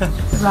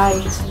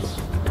 Right.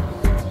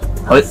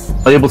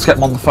 Are you able to get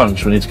him on the phone?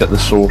 So we need to get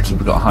this sorted.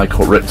 We've got a High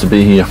Court writ to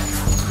be here.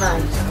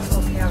 Right.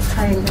 Okay, I'll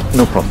try and get...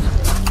 No problem.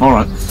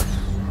 Alright.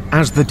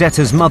 As the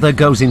debtor's mother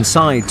goes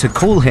inside to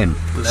call him,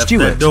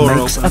 Stuart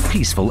makes a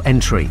peaceful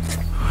entry.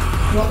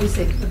 What is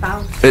it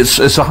about?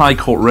 It's a High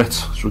Court writ.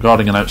 It's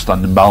regarding an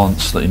outstanding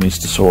balance that he needs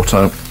to sort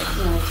out.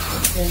 Right,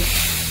 okay.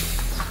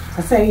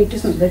 I say he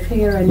doesn't live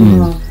here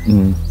anymore.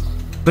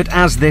 But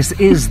as this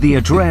is the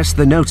address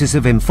the notice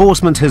of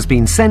enforcement has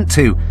been sent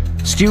to,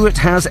 Stuart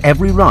has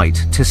every right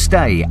to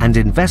stay and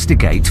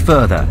investigate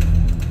further.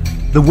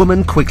 The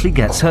woman quickly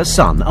gets her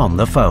son on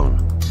the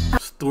phone.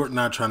 Stuart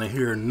not trying to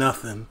hear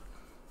nothing.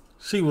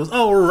 She was,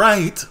 oh,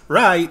 right.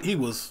 He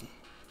was...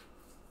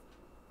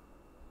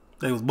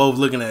 They was both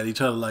looking at each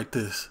other like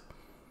this.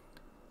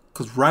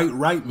 Because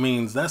right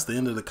means that's the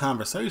end of the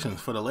conversation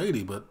for the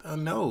lady. But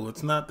no,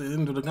 it's not the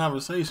end of the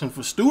conversation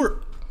for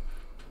Stuart.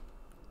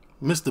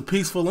 Mr.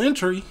 Peaceful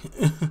Entry.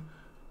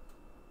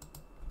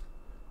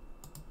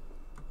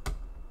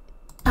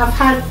 I've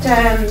had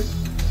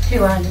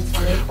two items.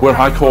 We're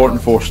High Court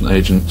enforcement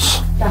agents.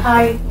 The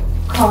High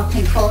Court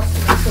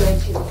enforcement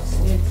agents.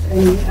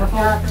 And I've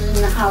had her in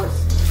the house.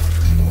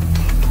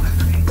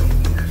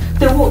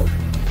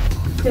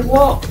 They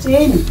walked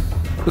in.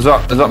 Is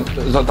that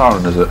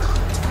Darren, is it?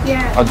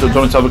 Yeah. I just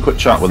wanted to have a quick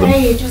chat with him.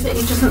 He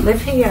doesn't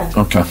live here.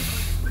 Okay.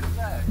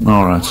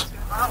 Alright.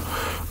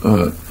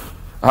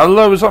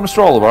 Hello, is that Mr.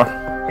 Oliver?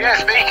 Yeah,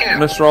 speaking.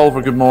 Mr.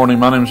 Oliver, good morning.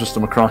 My name's Mr.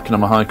 McCracken.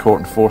 I'm a High Court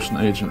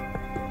enforcement agent.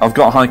 I've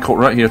got a High Court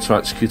right here to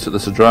execute at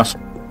this address.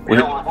 We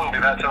wouldn't be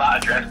there to that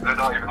address because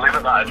I don't even live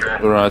at that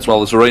address. Right, well,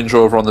 there's a Range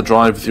Rover on the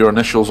drive with your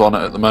initials on it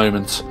at the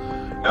moment.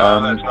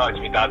 No, that's not. It's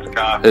my dad's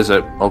car. Is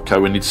it? Okay,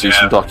 we need to see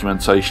some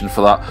documentation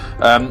for that.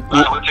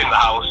 It's in the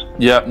house.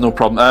 Yeah, no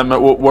problem.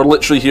 We're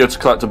literally here to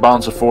collect a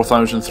balance of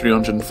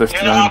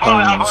 £4,359. I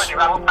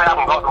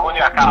haven't got the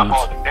money. I can't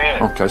afford to pay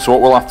it. Okay, so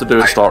what we'll have to do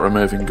is start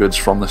removing goods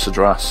from this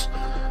address.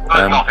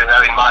 There's nothing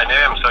there in my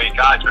name, so you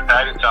can't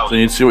prepare it. So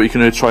you need to see what you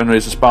can do to try and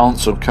raise this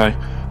balance, okay?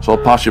 So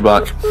I'll pass you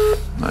back.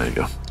 There you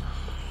go.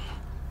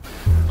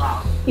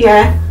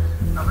 Yeah.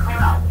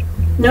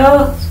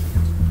 No.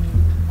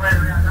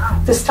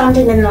 They're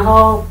standing in the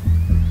hall.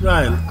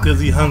 Right, because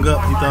he hung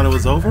up, he thought it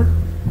was over?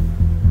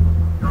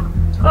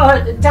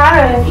 Oh,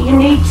 Darren, you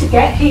need to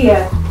get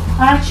here.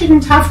 I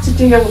shouldn't have to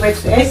deal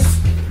with this.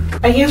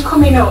 Are you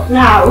coming up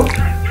now?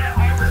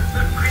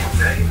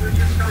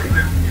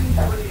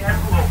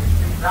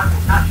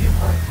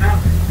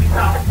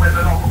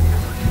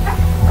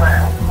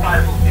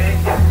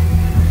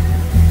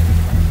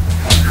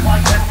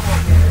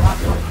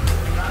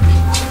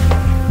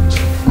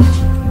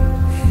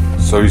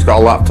 So he's got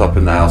a laptop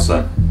in the house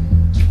then?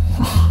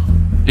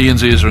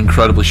 Ian's ears are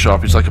incredibly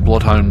sharp. He's like a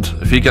bloodhound.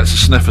 If he gets a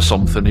sniff of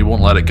something, he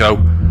won't let it go.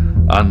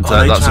 And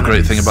that's the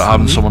great thing about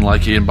having someone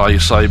like Ian by your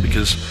side,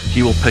 because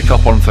he will pick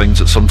up on things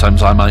that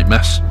sometimes I might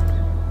miss.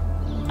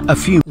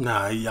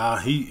 Nah, y'all,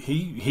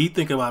 he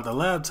thinking about the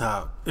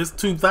laptop. It's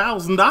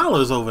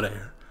 $2,000 over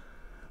there.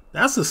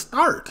 That's a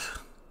start.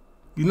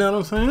 You know what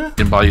I'm saying?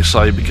 Ian by your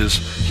side, because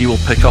he will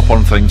pick up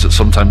on things that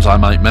sometimes I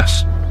might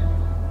miss.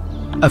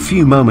 A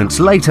few moments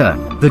later,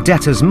 the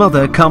debtor's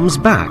mother comes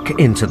back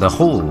into the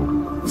hall.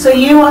 So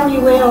you on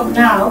your way up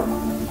now?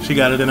 She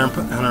got it in her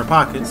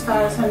pocket. As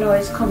far as I know,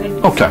 it's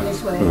coming Okay. on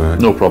his way.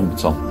 No problem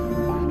at all.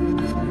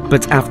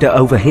 But after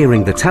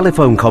overhearing the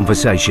telephone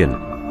conversation,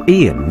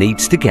 Ian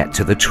needs to get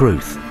to the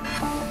truth.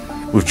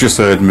 We've just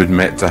heard him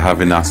admit to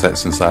having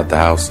assets inside the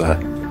house there.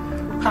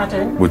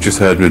 Pardon? We've just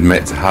heard him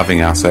admit to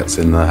having assets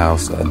in the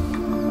house there.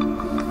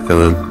 Got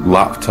a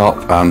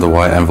laptop and a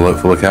white envelope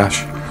full of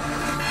cash.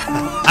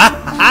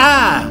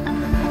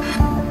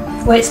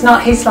 Well, it's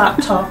not his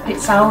laptop,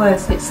 it's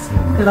ours. It's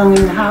belonging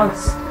in the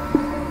house.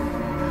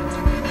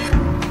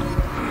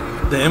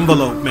 The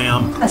envelope,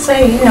 ma'am. I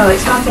say, you know,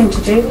 it's nothing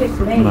to do with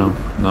me. No,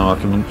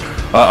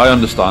 I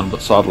understand,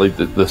 but sadly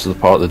this is a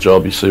part of the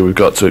job. You see, we've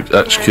got to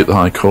execute the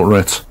High Court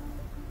writ.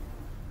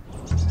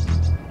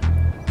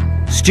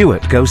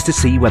 Stuart goes to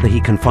see whether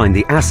he can find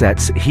the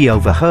assets he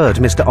overheard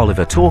Mr.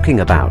 Oliver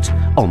talking about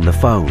on the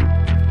phone.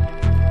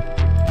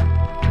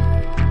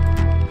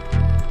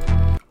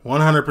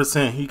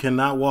 100%, he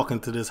cannot walk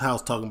into this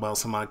house talking about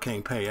somebody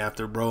can't pay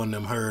after bro and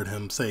them heard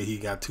him say he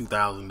got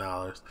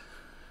 $2,000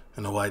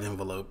 in a white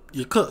envelope.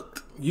 You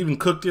cooked. You done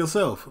cooked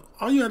yourself.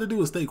 All you had to do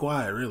was stay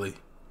quiet, really.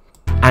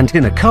 And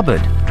in a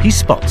cupboard, he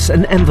spots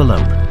an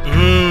envelope.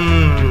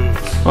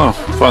 Oh,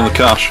 find the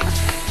cash.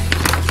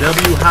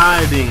 W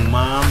hiding,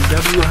 Mom.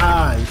 W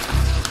hide.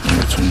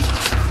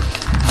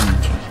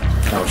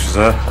 How much is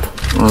that?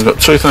 I've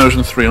got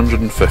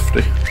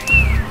 2,350.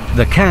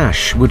 The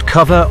cash would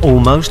cover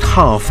almost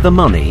half the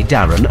money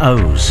Darren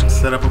owes.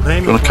 Set up a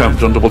payment. Do you want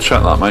to double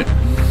check that, mate?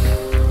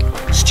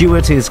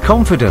 Stuart is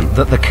confident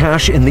that the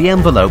cash in the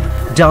envelope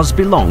does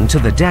belong to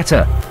the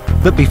debtor,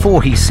 but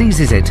before he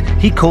seizes it,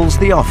 he calls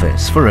the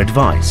office for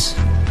advice.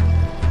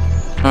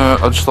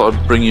 I just thought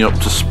I'd bring you up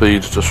to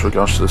speed just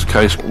regards to this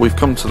case. We've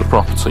come to the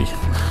property.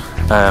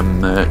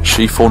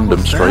 She phoned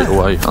him straight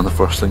away, and the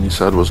first thing he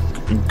said was,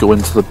 go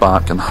into the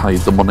back and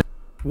hide the money.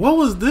 What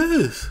was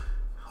this?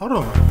 Hold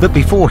on. But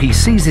before he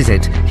seizes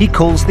it, he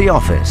calls the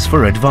office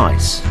for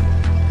advice.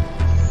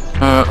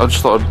 I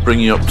just thought I'd bring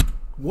you up to...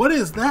 What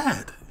is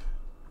that?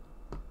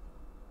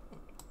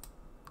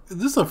 Is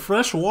this a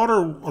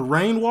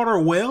rainwater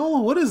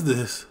well? What is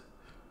this?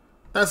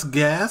 That's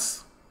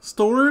gas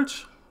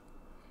storage?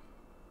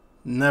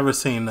 Never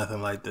seen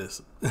nothing like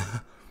this.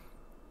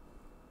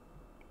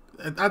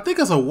 I think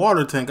it's a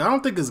water tank. I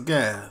don't think it's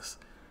gas.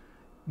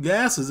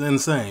 Gas is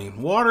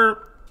insane.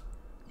 Water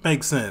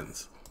makes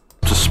sense.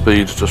 To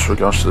speed just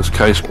regards to this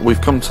case.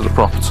 We've come to the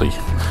property.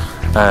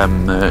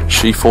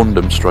 She phoned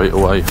him straight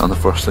away, and the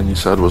first thing he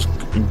said was,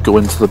 go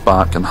into the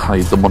back and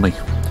hide the money.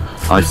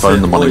 I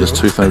found the money. There's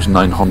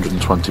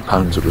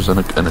 £2,920. It was in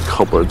a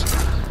cupboard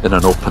in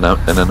an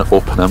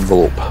open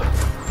envelope.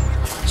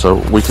 So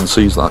we can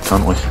seize that,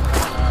 can't we?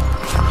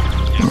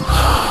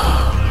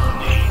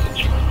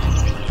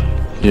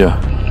 Yeah.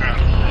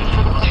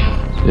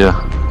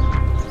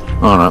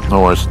 Alright,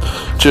 no worries.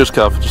 Cheers,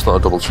 Cav. Just thought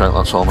I'd double check,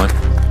 that's all, mate.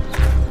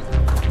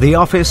 The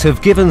office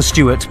have given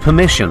Stuart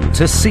permission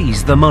to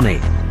seize the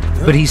money,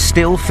 but he's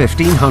still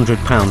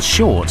 £1,500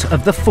 short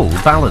of the full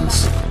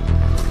balance.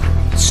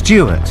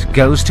 Stuart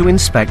goes to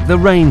inspect the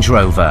Range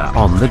Rover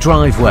on the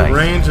driveway. The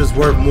Range is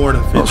worth more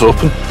than 50. That's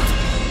open.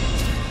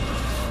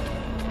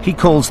 He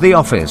calls the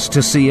office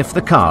to see if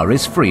the car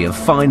is free of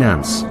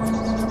finance.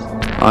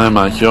 Hi,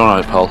 Mike. You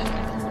alright, pal?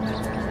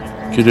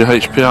 Could you do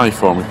HPI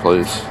for me,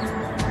 please?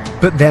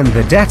 But then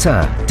the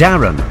debtor,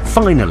 Darren,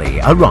 finally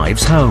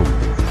arrives home.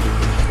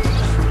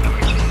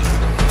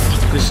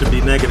 This should be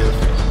negative.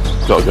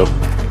 Gotta go.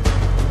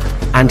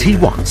 And he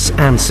wants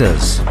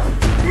answers.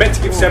 Meant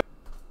to give 7.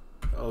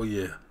 Oh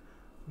yeah.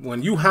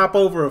 When you hop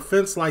over a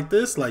fence like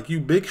this, like you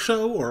Big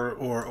Show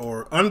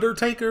or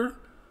Undertaker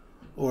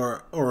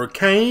or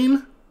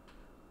Kane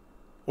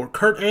or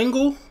Kurt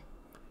Angle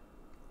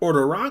or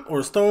The Rock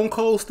or Stone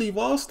Cold Steve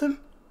Austin,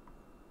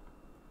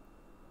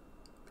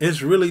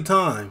 it's really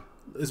time.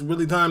 It's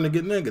really time to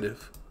get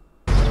negative.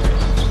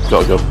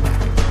 Gotta go.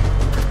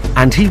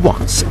 And he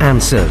wants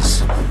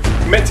answers.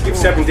 Meant to give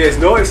 7 days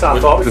notice, I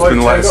thought. There's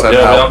been letters sent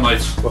out.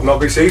 We've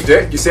not received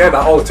it. You say that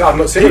all the time. I'm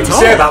not saying. If you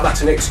say that,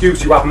 that's an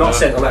excuse. You have not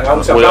sent a letter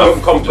out. So I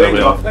haven't complained.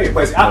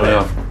 Where's it at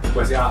then?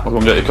 Where's it at? I'll go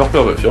and get you a copy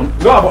of it if you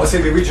want. No, I want to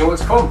see the original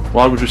that's come.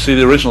 Why would you see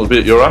the original? It'd be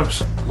at your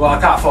house. Well, I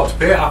can't afford to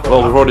pay it.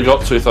 Well, we've already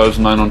got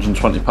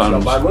 £2,920. It's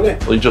not my money.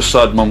 Well, you just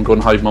said, Mum, go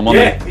and hide my money.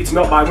 Yeah, it's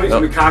not my money. It's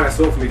my car I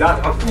stole from my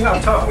dad. I'm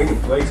ringing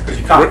the police because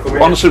you can't come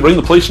in. Honestly, ring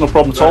the police, no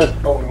problem at all. I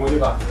want my money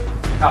back. You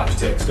can't just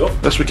take stuff.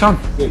 Yes, we can.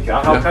 You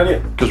can't. How can you?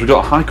 Because we've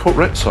got a high court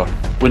writ, sir.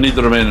 We need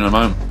the remaining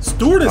amount.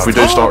 Stuart is if we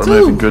do start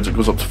removing goods, it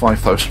goes up to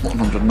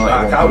 £5,191.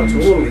 I can't.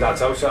 It's all that's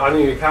house. I know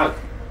you can't.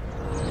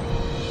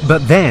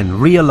 But then,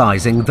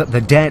 realising that the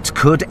debt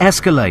could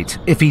escalate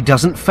if he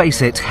doesn't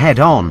face it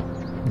head on,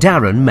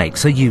 Darren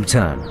makes a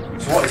U-turn.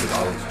 So what is it,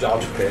 Alex? I'll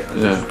just pay it.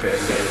 Yeah.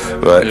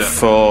 Right,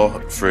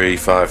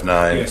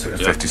 4,359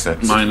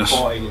 56. Minus.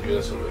 1,400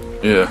 or something.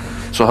 Yeah.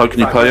 So how can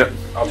you pay it?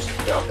 I'll just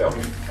pay it.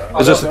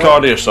 Is this the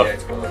card here, sir?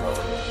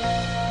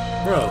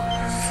 Bro.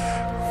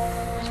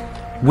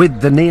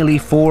 With the nearly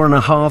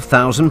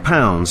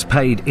 £4,500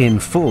 paid in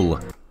full.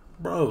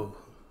 Bro.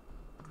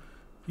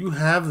 You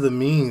have the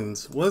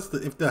means.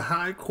 If the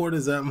high court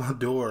is at my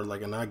door,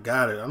 like, and I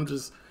got it,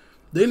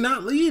 they're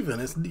not leaving.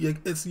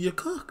 It's you're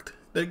cooked.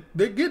 They're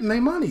getting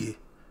their money.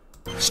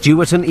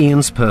 Stuart and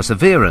Ian's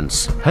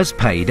perseverance has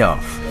paid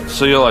off.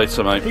 See you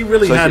later, mate. He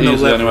really Take had it no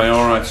easy leverage. anyway.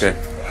 All right. Okay.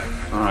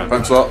 All right.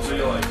 Thanks a lot. See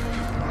you later.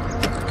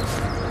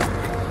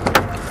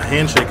 A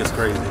handshake is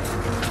crazy.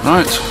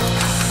 Right.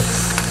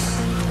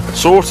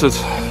 Sorted.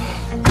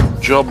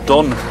 Job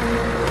done.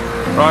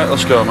 Right,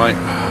 let's go, mate.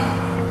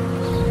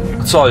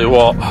 I tell you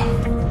what,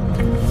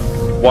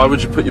 why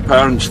would you put your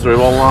parents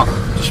through all that?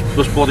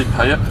 Just bloody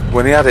pay it.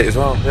 When he had it as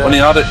well. Yeah. When he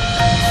had it.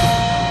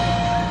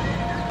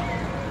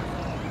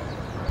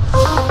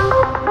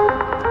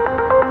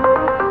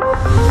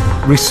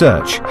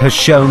 Research has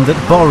shown that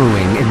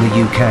borrowing in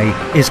the UK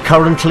is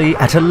currently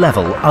at a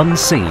level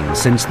unseen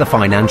since the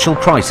financial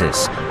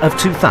crisis of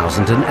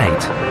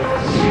 2008.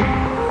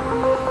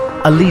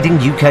 A leading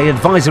UK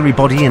advisory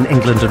body in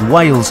England and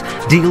Wales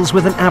deals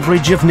with an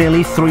average of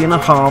nearly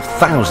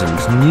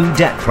 3,500 new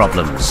debt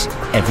problems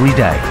every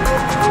day.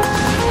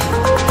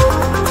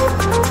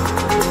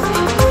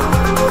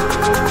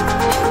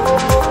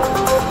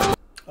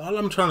 All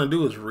I'm trying to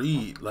do is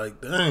read. Like,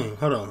 dang,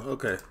 hold on,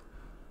 okay.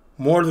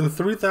 More than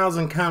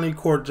 3,000 county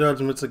court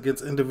judgments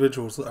against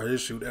individuals are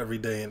issued every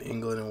day in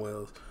England and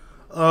Wales.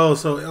 Oh,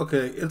 so,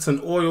 okay, it's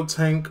an oil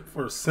tank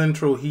for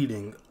central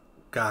heating.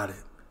 Got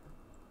it.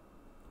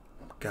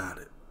 Got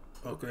it.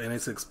 Okay, and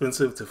it's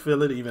expensive to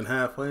fill it even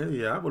halfway?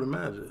 Yeah, I would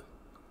imagine.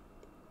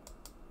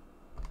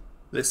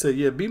 They said,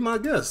 yeah, be my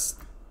guest.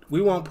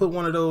 We won't put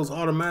one of those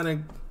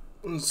automatic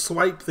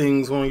swipe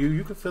things on you.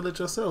 You can fill it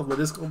yourself, but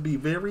it's going to be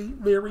very,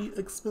 very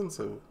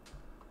expensive.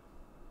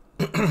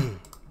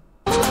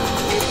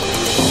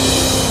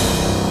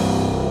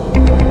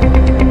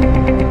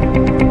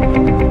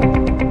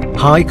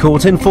 High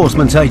Court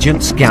enforcement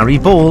agents Gary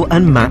Ball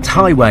and Matt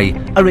Highway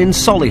are in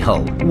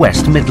Solihull,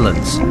 West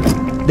Midlands.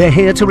 They're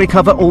here to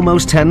recover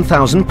almost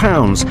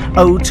 £10,000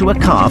 owed to a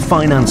car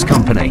finance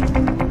company.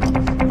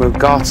 We've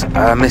got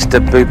Mr.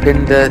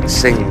 Bhupinder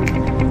Singh,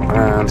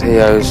 and he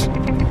owes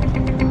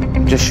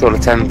just short of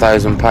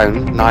 £10,000,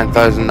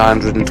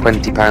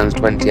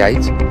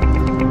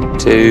 £9,920.28,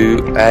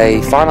 to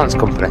a finance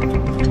company.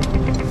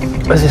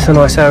 Is this a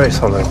nice area,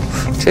 Solomon?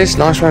 It is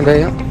nice round here,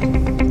 yeah.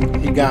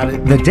 He got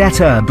it. The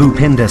debtor,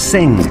 Bhupinder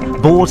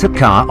Singh, bought a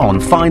car on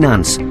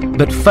finance,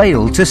 but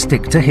failed to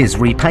stick to his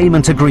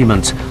repayment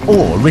agreement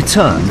or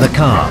return the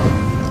car.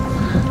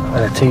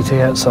 And a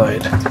TT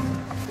outside.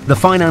 The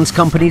finance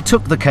company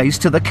took the case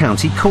to the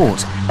county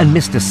court and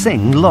Mr.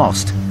 Singh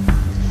lost.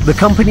 The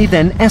company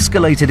then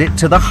escalated it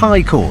to the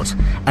High Court,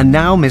 and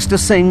now Mr.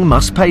 Singh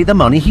must pay the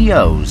money he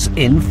owes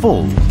in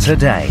full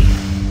today.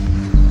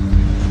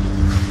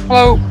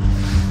 Hello.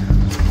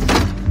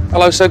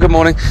 Hello, sir, good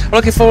morning. I'm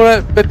looking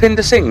for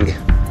Bhupinder Singh.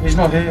 He's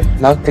not here.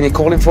 No, can you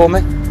call him for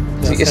me?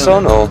 Is it your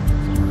son or?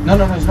 No,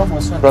 he's not my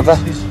son. Brother?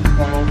 He's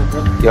my older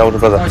brother. Your older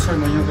brother? No, sorry,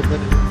 my younger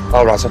brother.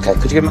 Oh, right, okay.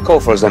 Could you give him a call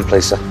for us then,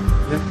 please, sir?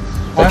 Yeah.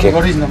 Thank I haven't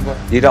got his number.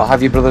 You don't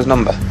have your brother's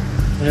number?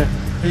 Yeah.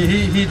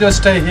 He does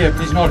stay here,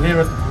 but he's not here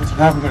at the moment. I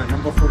haven't got a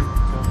number for him. So.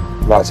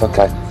 Right,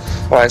 okay.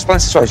 All right, explain the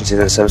situation to you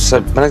then, sir.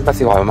 So, my name's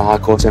Matthew White, I'm a High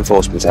Court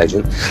enforcement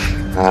agent,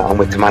 and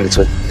we're commanded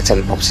to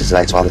attend the property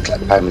today to either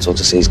collect the payments or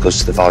to seize goods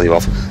to the value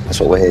of. That's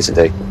what we're here to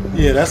do.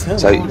 Yeah, that's him.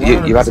 So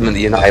you're adamant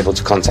that you're not able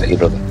to contact your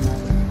brother?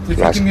 If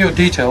you give me your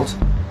details,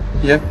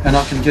 yeah, and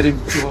I can get him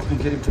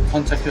to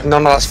contact you.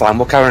 No, that's fine.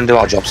 We'll carry on and do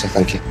our job, so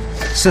thank you.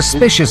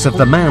 Suspicious of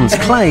the man's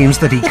claims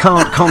that he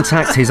can't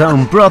contact his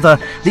own brother,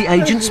 the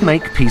agents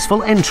make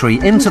peaceful entry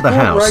into the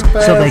house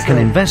so they can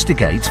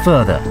investigate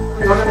further.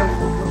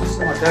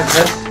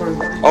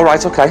 All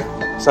right, okay.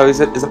 So is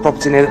the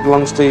property near that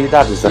belongs to your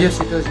dad, is there? Yes,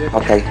 it does, yeah.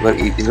 Okay, well,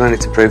 you're going to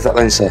need to prove that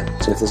then, sir.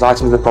 So if there's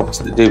items of the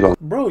property that do belong...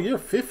 Bro, you're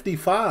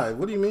 55.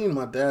 What do you mean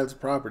my dad's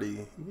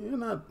property? You're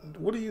not...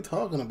 What are you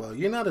talking about?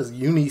 You're not a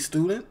uni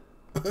student.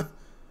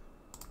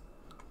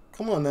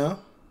 Come on now.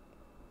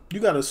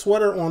 You got a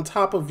sweater on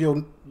top of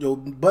your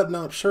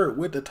button-up shirt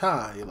with the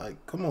tie.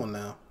 Like, come on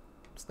now.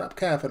 Stop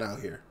capping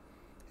out here.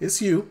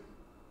 It's you.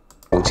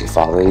 ...belong to your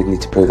father. You need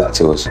to prove that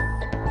to us.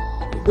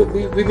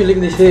 We've been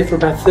living this here for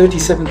about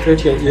 37,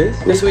 38 years.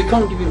 Yeah, so we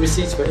can't give you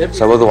receipts for everything.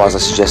 So otherwise I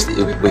suggest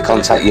that we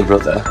contact your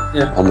brother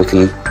and we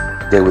can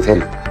deal with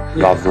him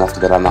rather than have to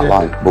go down that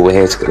line. But we're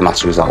here to get the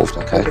matter resolved,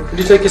 okay? Would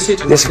you take a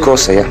seat? Yes, of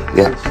course, sir,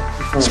 yeah.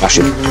 Smash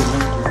it.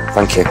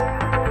 Thank you.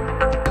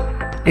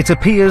 It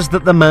appears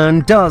that the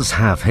man does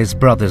have his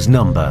brother's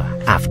number,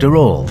 after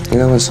all. You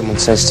know when someone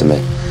says to me,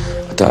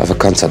 I don't have a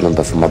contact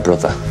number for my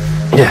brother?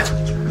 Yeah.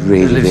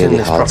 Really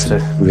hard to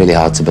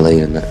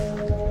believe, isn't it?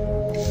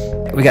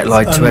 We get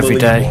lied to every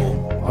day,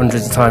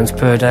 hundreds of times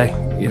per day.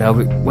 You know,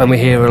 when we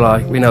hear a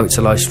lie, we know it's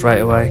a lie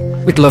straight away.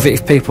 We'd love it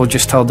if people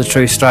just told the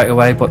truth straight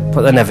away, but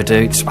they never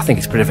do. I think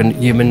it's a bit of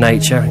human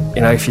nature.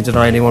 You know, if you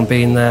deny anyone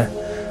being there,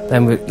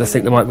 then they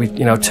think they might be,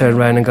 turn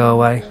around and go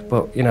away.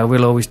 But,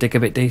 we'll always dig a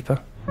bit deeper.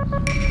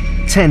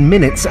 10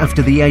 minutes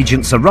after the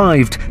agents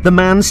arrived, the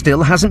man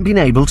still hasn't been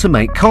able to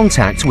make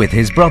contact with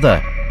his brother.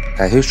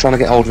 Okay, who's trying to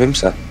get hold of him,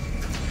 sir?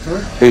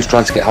 Sorry? Who's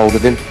trying to get hold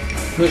of him?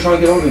 Who's trying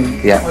to get hold of him?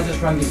 Yeah. I just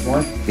rang his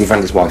wife. You've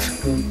rang his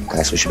wife? Yeah.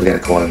 Okay, so we should be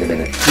getting a call in a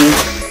minute.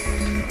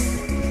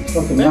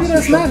 Maybe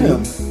that's not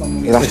him.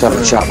 You'll have to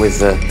have a chat with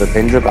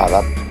Bhupinder about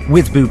that.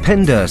 With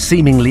Bhupinder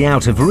seemingly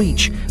out of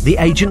reach, the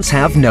agents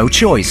have no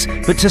choice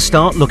but to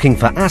start looking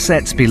for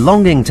assets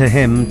belonging to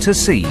him to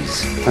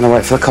seize. Can I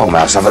wait for the call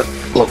mouse? Have a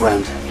look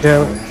round.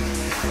 Yeah.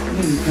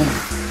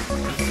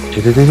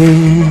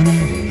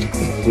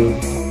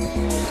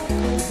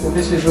 Well,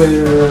 this is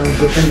where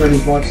Bhupinder and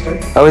his wife stay.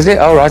 Oh, is it?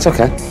 Oh, right,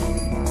 okay.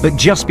 But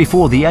just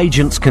before the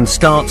agents can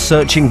start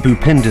searching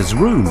Bhupinder's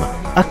room,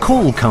 a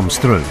call comes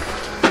through.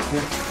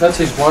 Yeah, that's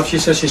his wife. She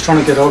says she's trying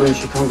to get hold of him.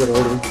 She can't get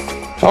hold of him.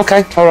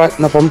 Okay, all right,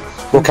 no problem.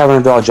 We'll carry on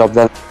and do our job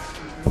then.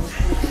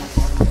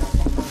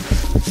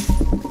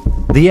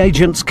 The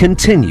agents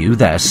continue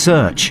their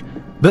search,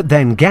 but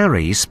then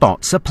Gary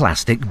spots a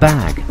plastic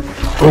bag.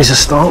 Here's a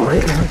start,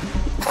 mate.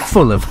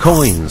 Full of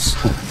coins.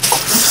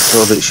 It's a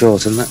little bit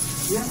short, isn't it?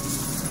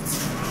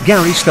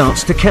 Gary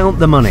starts to count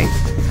the money,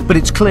 but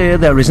it's clear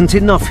there isn't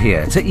enough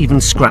here to even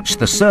scratch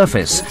the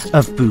surface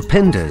of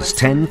Bhupinder's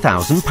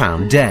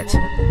 £10,000 debt.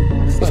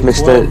 If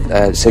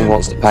Mr. Singh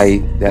wants to pay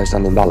the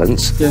outstanding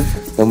balance,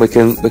 then we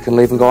can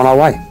leave and go on our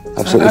way.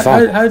 Absolutely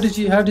fine. How did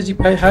you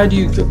pay? How do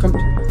you come?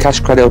 Cash,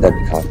 credit, or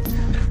debit card?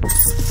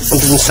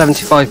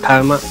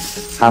 £175, Matt.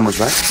 How much,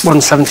 mate?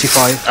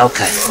 £175.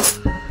 Okay.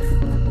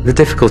 The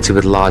difficulty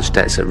with large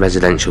debts at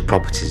residential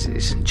properties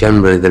is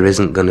generally there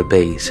isn't going to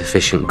be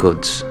sufficient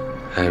goods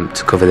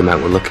to cover the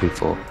amount we're looking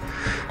for.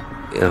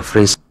 For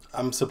instance,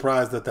 I'm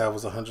surprised that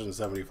was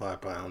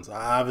 £175.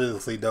 I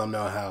obviously don't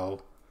know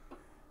how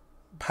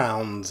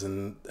pounds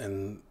and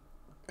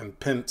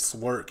pence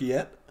work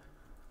yet.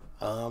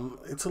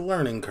 It's a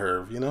learning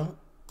curve,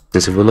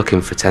 If we're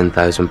looking for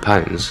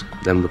 £10,000,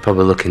 then we're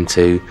probably looking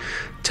to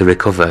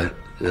recover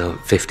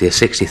 £50,000 or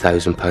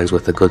 £60,000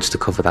 worth of goods to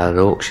cover that at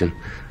auction.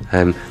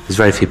 There's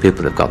very few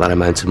people that have got that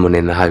amount of money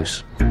in the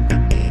house.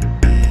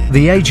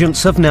 The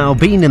agents have now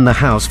been in the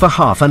house for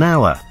half an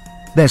hour.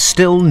 There's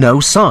still no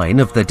sign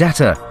of the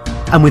debtor,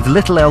 and with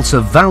little else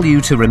of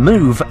value to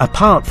remove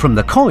apart from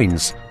the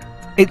coins,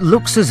 it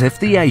looks as if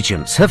the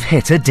agents have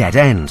hit a dead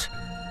end.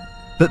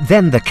 But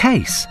then the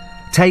case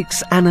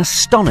takes an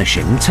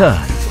astonishing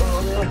turn.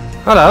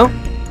 Hello?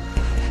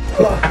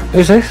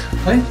 Who's this?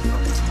 Hey?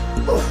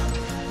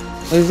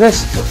 Who's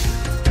this?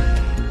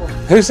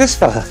 Who's this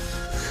fella?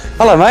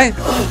 Hello, mate.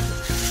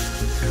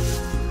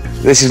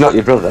 This is not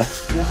your brother.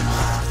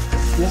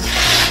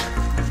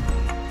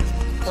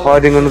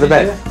 Hiding under the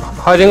bed.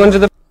 Hiding under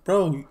the...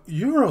 Bro,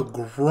 you're a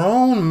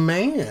grown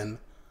man.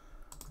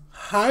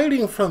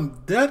 Hiding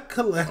from debt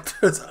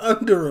collectors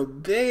under a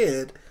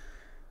bed.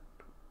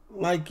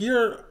 Like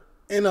you're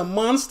in a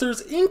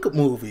Monsters, Inc.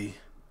 movie.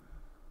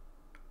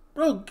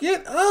 Bro,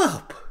 get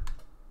up.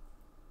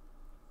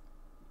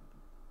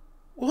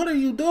 What are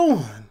you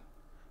doing?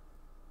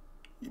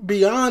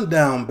 Beyond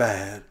down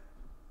bad.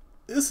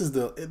 This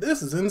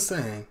is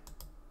insane.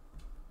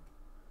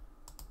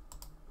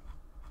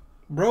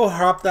 Bro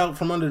hopped out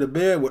from under the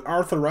bed with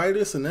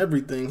arthritis and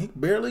everything. He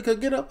barely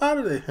could get up out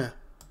of there.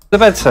 The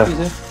bed, sir.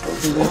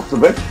 The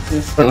bed?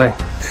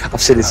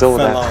 I've seen this all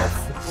now.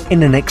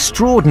 In an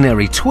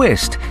extraordinary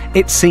twist,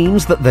 it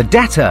seems that the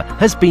debtor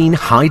has been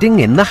hiding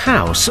in the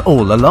house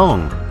all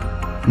along.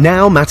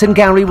 Now Matt and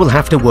Gary will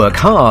have to work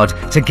hard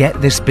to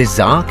get this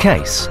bizarre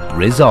case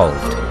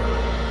resolved.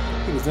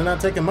 They're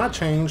not taking my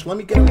change. Let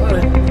me get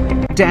money.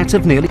 Debt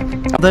of nearly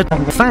that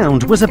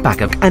found was a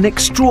back of an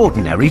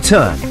extraordinary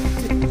turn.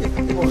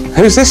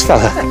 Who's this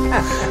fella?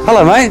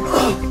 Hello, mate.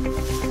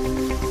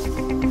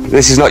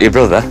 This is not your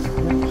brother.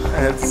 I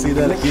had to see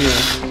that again.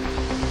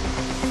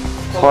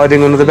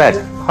 Hiding under the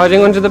bed.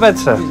 Hiding under the bed,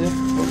 sir.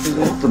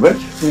 The bed?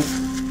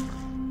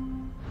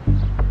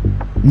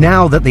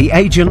 Now that the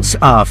agents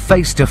are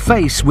face to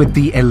face with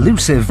the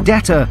elusive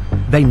debtor,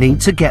 they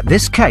need to get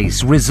this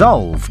case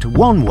resolved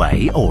one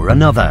way or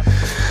another.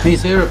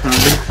 He's here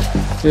apparently.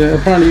 Yeah,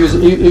 apparently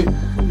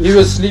he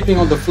was sleeping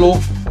on the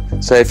floor.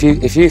 So if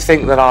you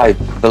think that I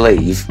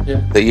believe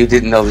that you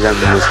didn't know the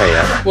gentleman was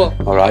here, well,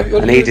 all right,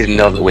 and he didn't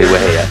know that we were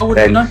here,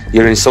 then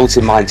you're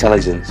insulting my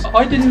intelligence.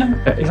 I didn't know.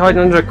 He's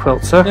hiding under a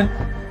quilt, sir. Yeah.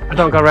 I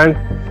don't go around.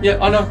 Yeah,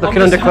 I know.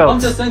 Looking under quilts.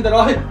 I'm just saying that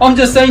I'm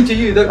just saying to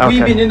you that Okay.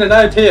 we've been in and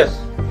out here,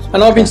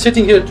 and I've been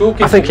sitting here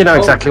talking. I think you know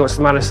exactly what's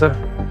the matter, sir.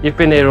 You've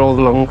been here all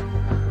along,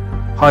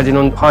 hiding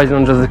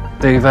under the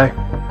duvet.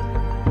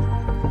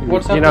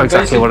 What's you know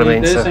exactly what I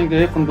mean, they're sir. saying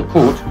they're from the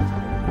court.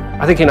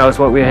 I think he knows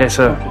what we're here,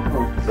 sir.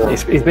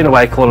 He's been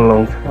awake all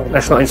along.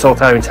 Let's not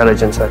insult our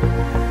intelligence, sir.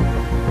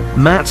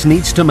 Matt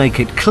needs to make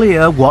it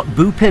clear what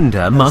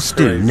Bhupinder must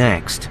do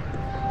next.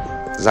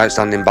 There's an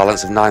outstanding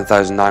balance of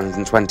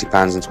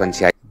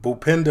 £9,920.28.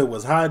 Bhupinder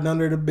was hiding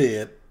under the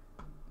bed.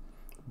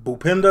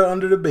 Bhupinder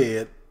under the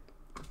bed.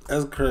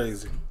 That's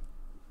crazy.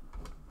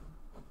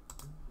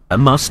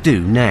 Must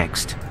do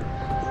next.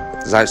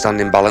 There's an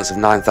outstanding balance of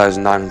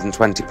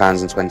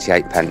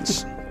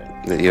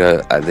 £9,920.28 that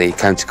you're at the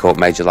County Court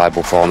made you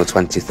liable for on the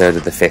 23rd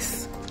of the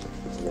 5th.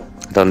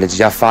 I don't know, did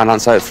you have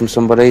finance out from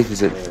somebody?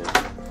 Is it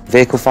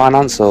vehicle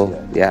finance or?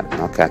 Yeah,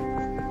 okay.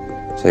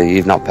 So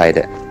you've not paid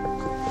it?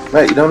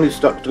 Mate, you don't need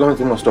to go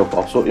into my stuff.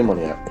 I'll sort your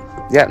money out.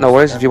 Yeah, no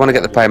worries. If you want to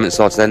get the payment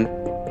sorted then.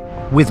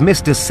 With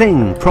Mr.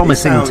 Singh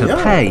promising to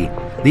pay,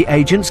 the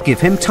agents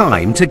give him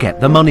time to get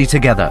the money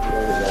together.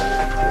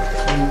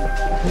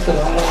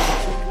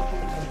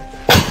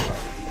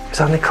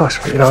 It's only because,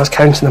 you know, I was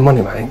counting the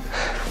money, mate.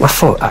 My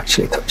foot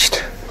actually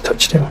touched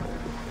him.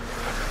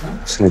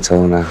 It's in it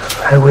all now.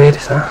 How weird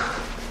is that?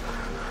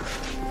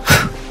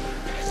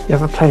 You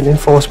ever played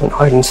enforcement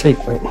hide and seek,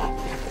 mate?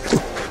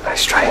 How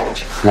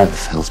strange. Never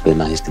feels been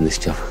amazed in this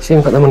job. He's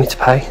even got the money to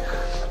pay,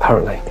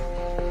 apparently.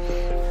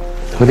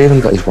 We've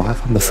even got his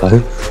wife on the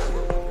phone.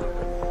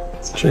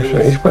 He's in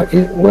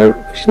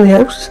the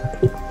house.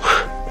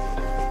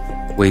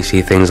 We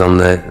see things on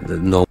the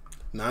normal.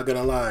 Not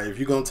gonna lie. If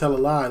you're gonna tell a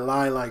lie,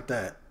 lie like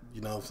that.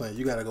 You know what I'm saying?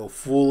 You gotta go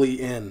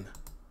fully in.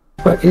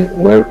 He's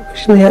in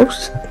the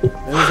house.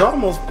 And he's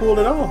almost pulled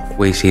it off.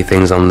 We see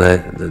things on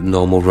the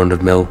normal run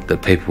of mill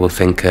that people will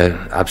think are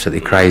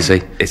absolutely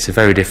crazy. It's a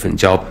very different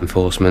job,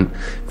 enforcement,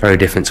 very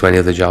different to any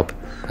other job,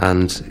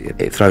 and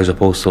it throws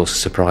up all sorts of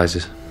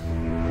surprises.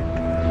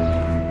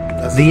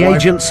 The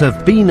agents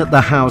have been at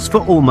the house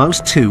for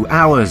almost 2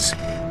 hours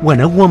when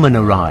a woman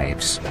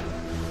arrives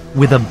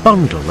with a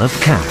bundle of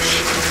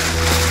cash.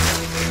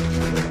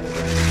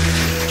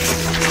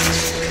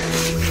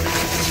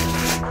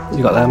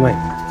 You got that, mate?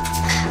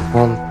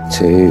 1,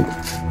 2,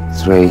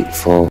 3,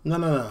 4.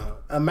 No.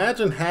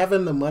 Imagine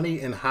having the money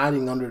and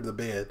hiding under the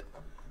bed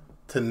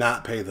to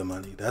not pay the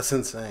money. That's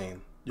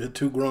insane. You're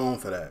too grown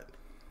for that.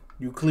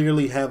 You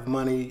clearly have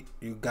money.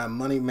 You got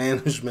money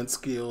management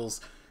skills.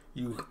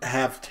 You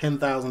have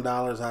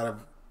 $10,000 out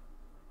of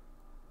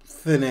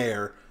thin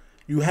air.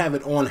 You have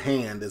it on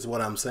hand is what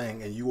I'm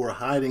saying. And you were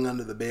hiding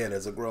under the bed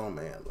as a grown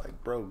man.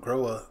 Like, bro,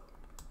 grow up.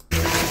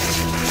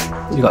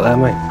 You got that,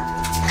 mate?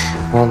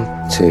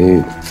 1,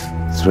 2,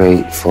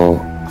 3, 4,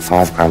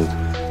 5 grand.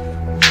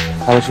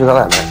 How much have you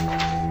got that, mate?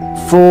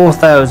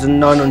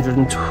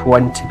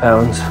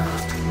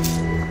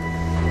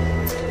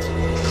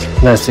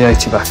 £4,920. There's the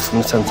 80 back from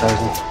the 10,000.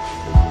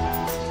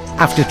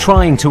 After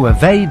trying to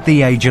evade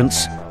the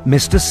agents,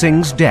 Mr.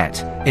 Singh's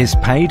debt is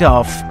paid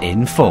off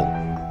in full.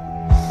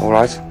 All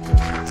right,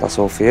 that's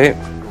all for you.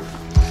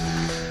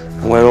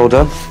 And we're all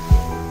done.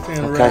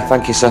 Okay,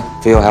 thank you, sir,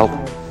 for your help.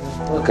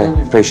 Okay,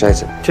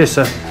 appreciate it. Cheers,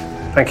 sir.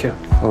 Thank you.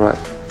 All right,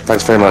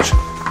 thanks very much.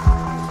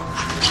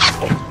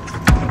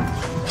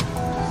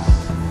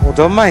 All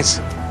done,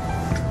 mate.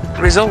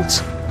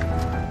 Results.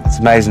 It's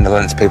amazing the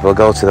lengths people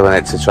go to when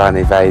it's to try and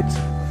evade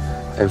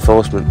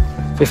enforcement.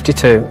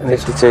 52.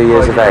 52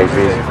 years of age,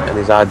 and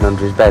he's hiding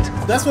under his bed.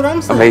 That's what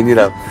I'm saying. I mean, you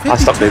know, I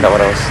stopped doing that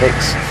when I was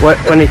 6.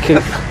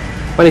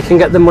 When he can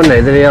get the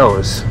money that he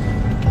owes.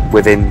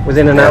 Within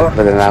an hour.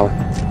 Within an hour.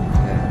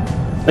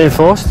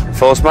 Enforced.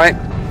 Enforced, mate.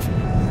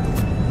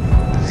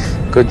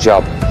 Good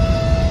job.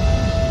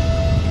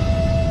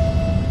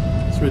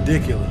 It's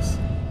ridiculous.